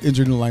is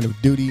injured in the line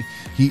of duty.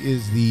 He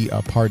is the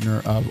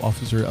partner of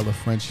Officer Ella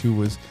French, who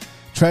was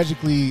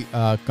tragically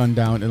gunned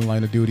down in the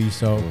line of duty.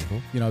 So,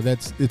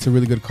 it's a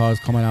really good cause.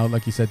 Coming out,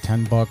 like you said,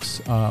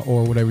 $10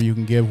 or whatever you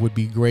can give would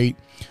be great.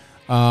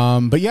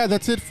 But yeah,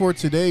 that's it for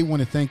today. I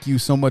want to thank you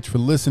so much for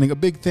listening. A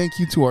big thank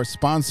you to our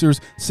sponsors,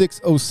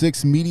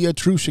 606 Media,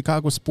 True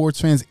Chicago Sports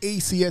Fans,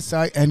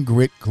 ACSI, and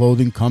Grit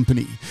Clothing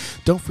Company.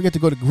 Don't forget to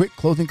go to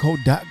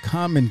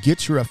gritclothingco.com and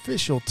get your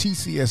official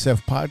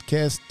TCSF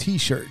podcast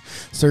t-shirt.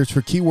 Search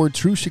for keyword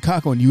True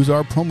Chicago and use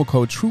our promo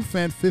code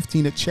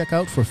TrueFan15 at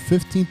checkout for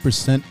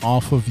 15%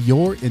 off of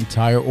your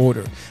entire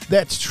order.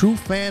 That's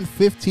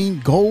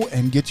TrueFan15. Go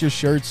and get your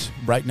shirts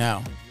right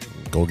now.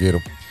 Go get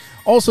them.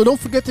 Also, don't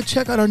forget to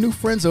check out our new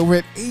friends over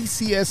at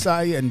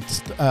ACSI and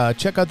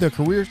check out their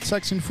career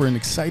section for an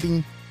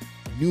exciting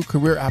new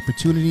career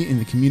opportunity in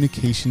the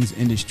communications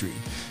industry.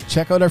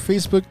 Check out our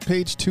Facebook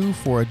page, too,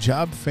 for a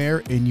job fair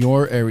in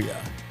your area.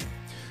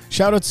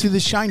 Shout out to the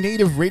Shy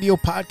Native Radio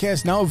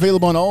Podcast, now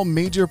available on all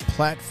major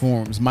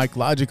platforms. Mike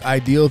Logic,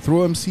 Ideal,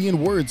 Throw MC, and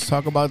Words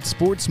talk about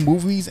sports,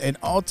 movies, and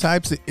all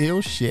types of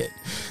ill shit.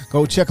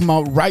 Go check them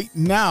out right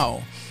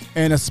now.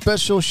 And a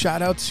special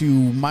shout out to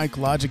Mike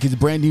Logic. His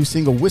brand new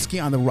single, Whiskey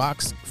on the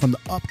Rocks, from the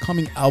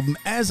upcoming album,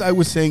 as I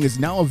was saying, is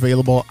now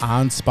available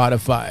on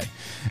Spotify.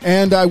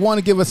 And I want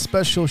to give a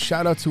special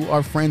shout out to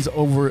our friends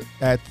over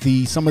at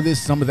the Some of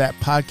This, Some of That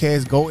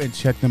podcast. Go and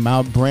check them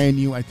out. Brand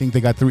new. I think they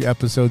got 3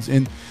 episodes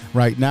in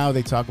right now.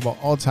 They talk about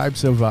all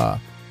types of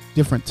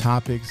different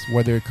topics,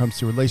 whether it comes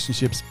to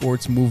relationships,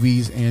 sports,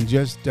 movies, and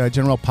just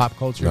general pop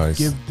culture. Nice.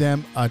 Give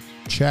them a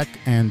check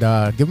and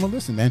give them a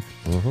listen, man.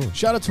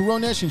 Shout out to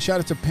Ronesh and shout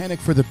out to Panic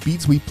for the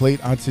beats we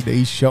played on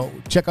today's show.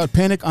 Check out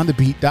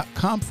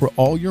paniconthebeat.com for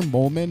all your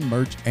Moleman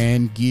merch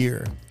and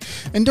gear.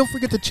 And don't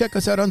forget to check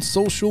us out on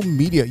social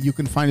media. You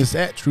can find us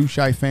at True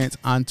Chi Fans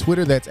on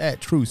Twitter. That's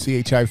at True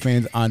CHI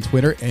Fans on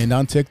Twitter and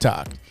on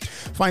TikTok.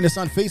 Find us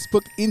on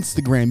Facebook,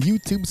 Instagram,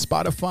 YouTube,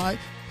 Spotify.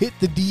 Hit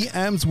the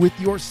DMs with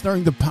your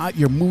Stirring the Pot,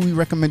 your movie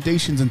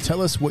recommendations, and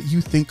tell us what you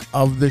think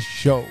of the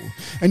show.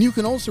 And you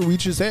can also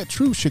reach us at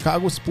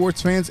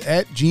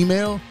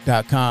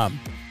truechicagosportsfans@gmail.com.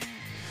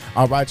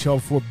 All right, y'all,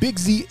 for Big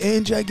Z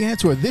and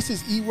Gigantor, this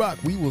is E-Rock.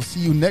 We will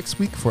see you next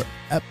week for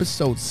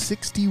episode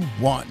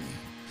 61.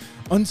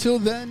 Until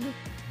then,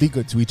 be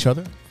good to each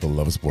other. For the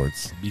love of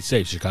sports. Be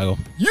safe, Chicago.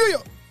 Yeah!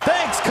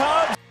 Thanks,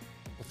 Cubs!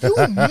 You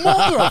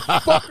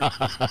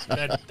motherfucker!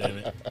 God damn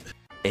it.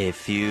 A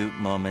few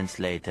moments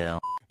later.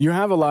 You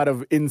have a lot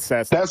of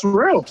incest. That's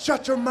real.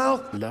 Shut your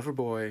mouth. Lover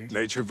boy.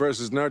 Nature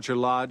versus nurture,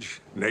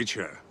 Lodge.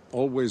 Nature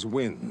always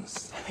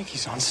wins. I think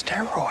he's on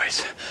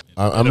steroids.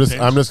 I'm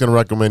just gonna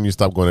recommend you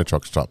stop going to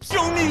truck stops.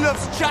 Johnny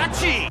loves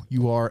Chachi.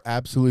 You are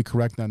absolutely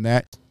correct on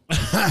that.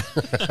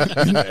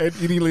 And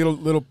eating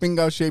little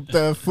bingo shaped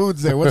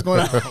foods there. What's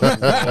going on?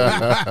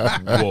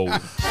 Whoa.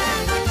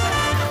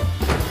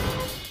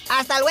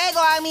 Hasta luego,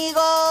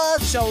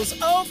 amigos.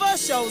 Show's over,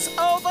 show's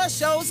over,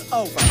 show's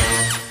over.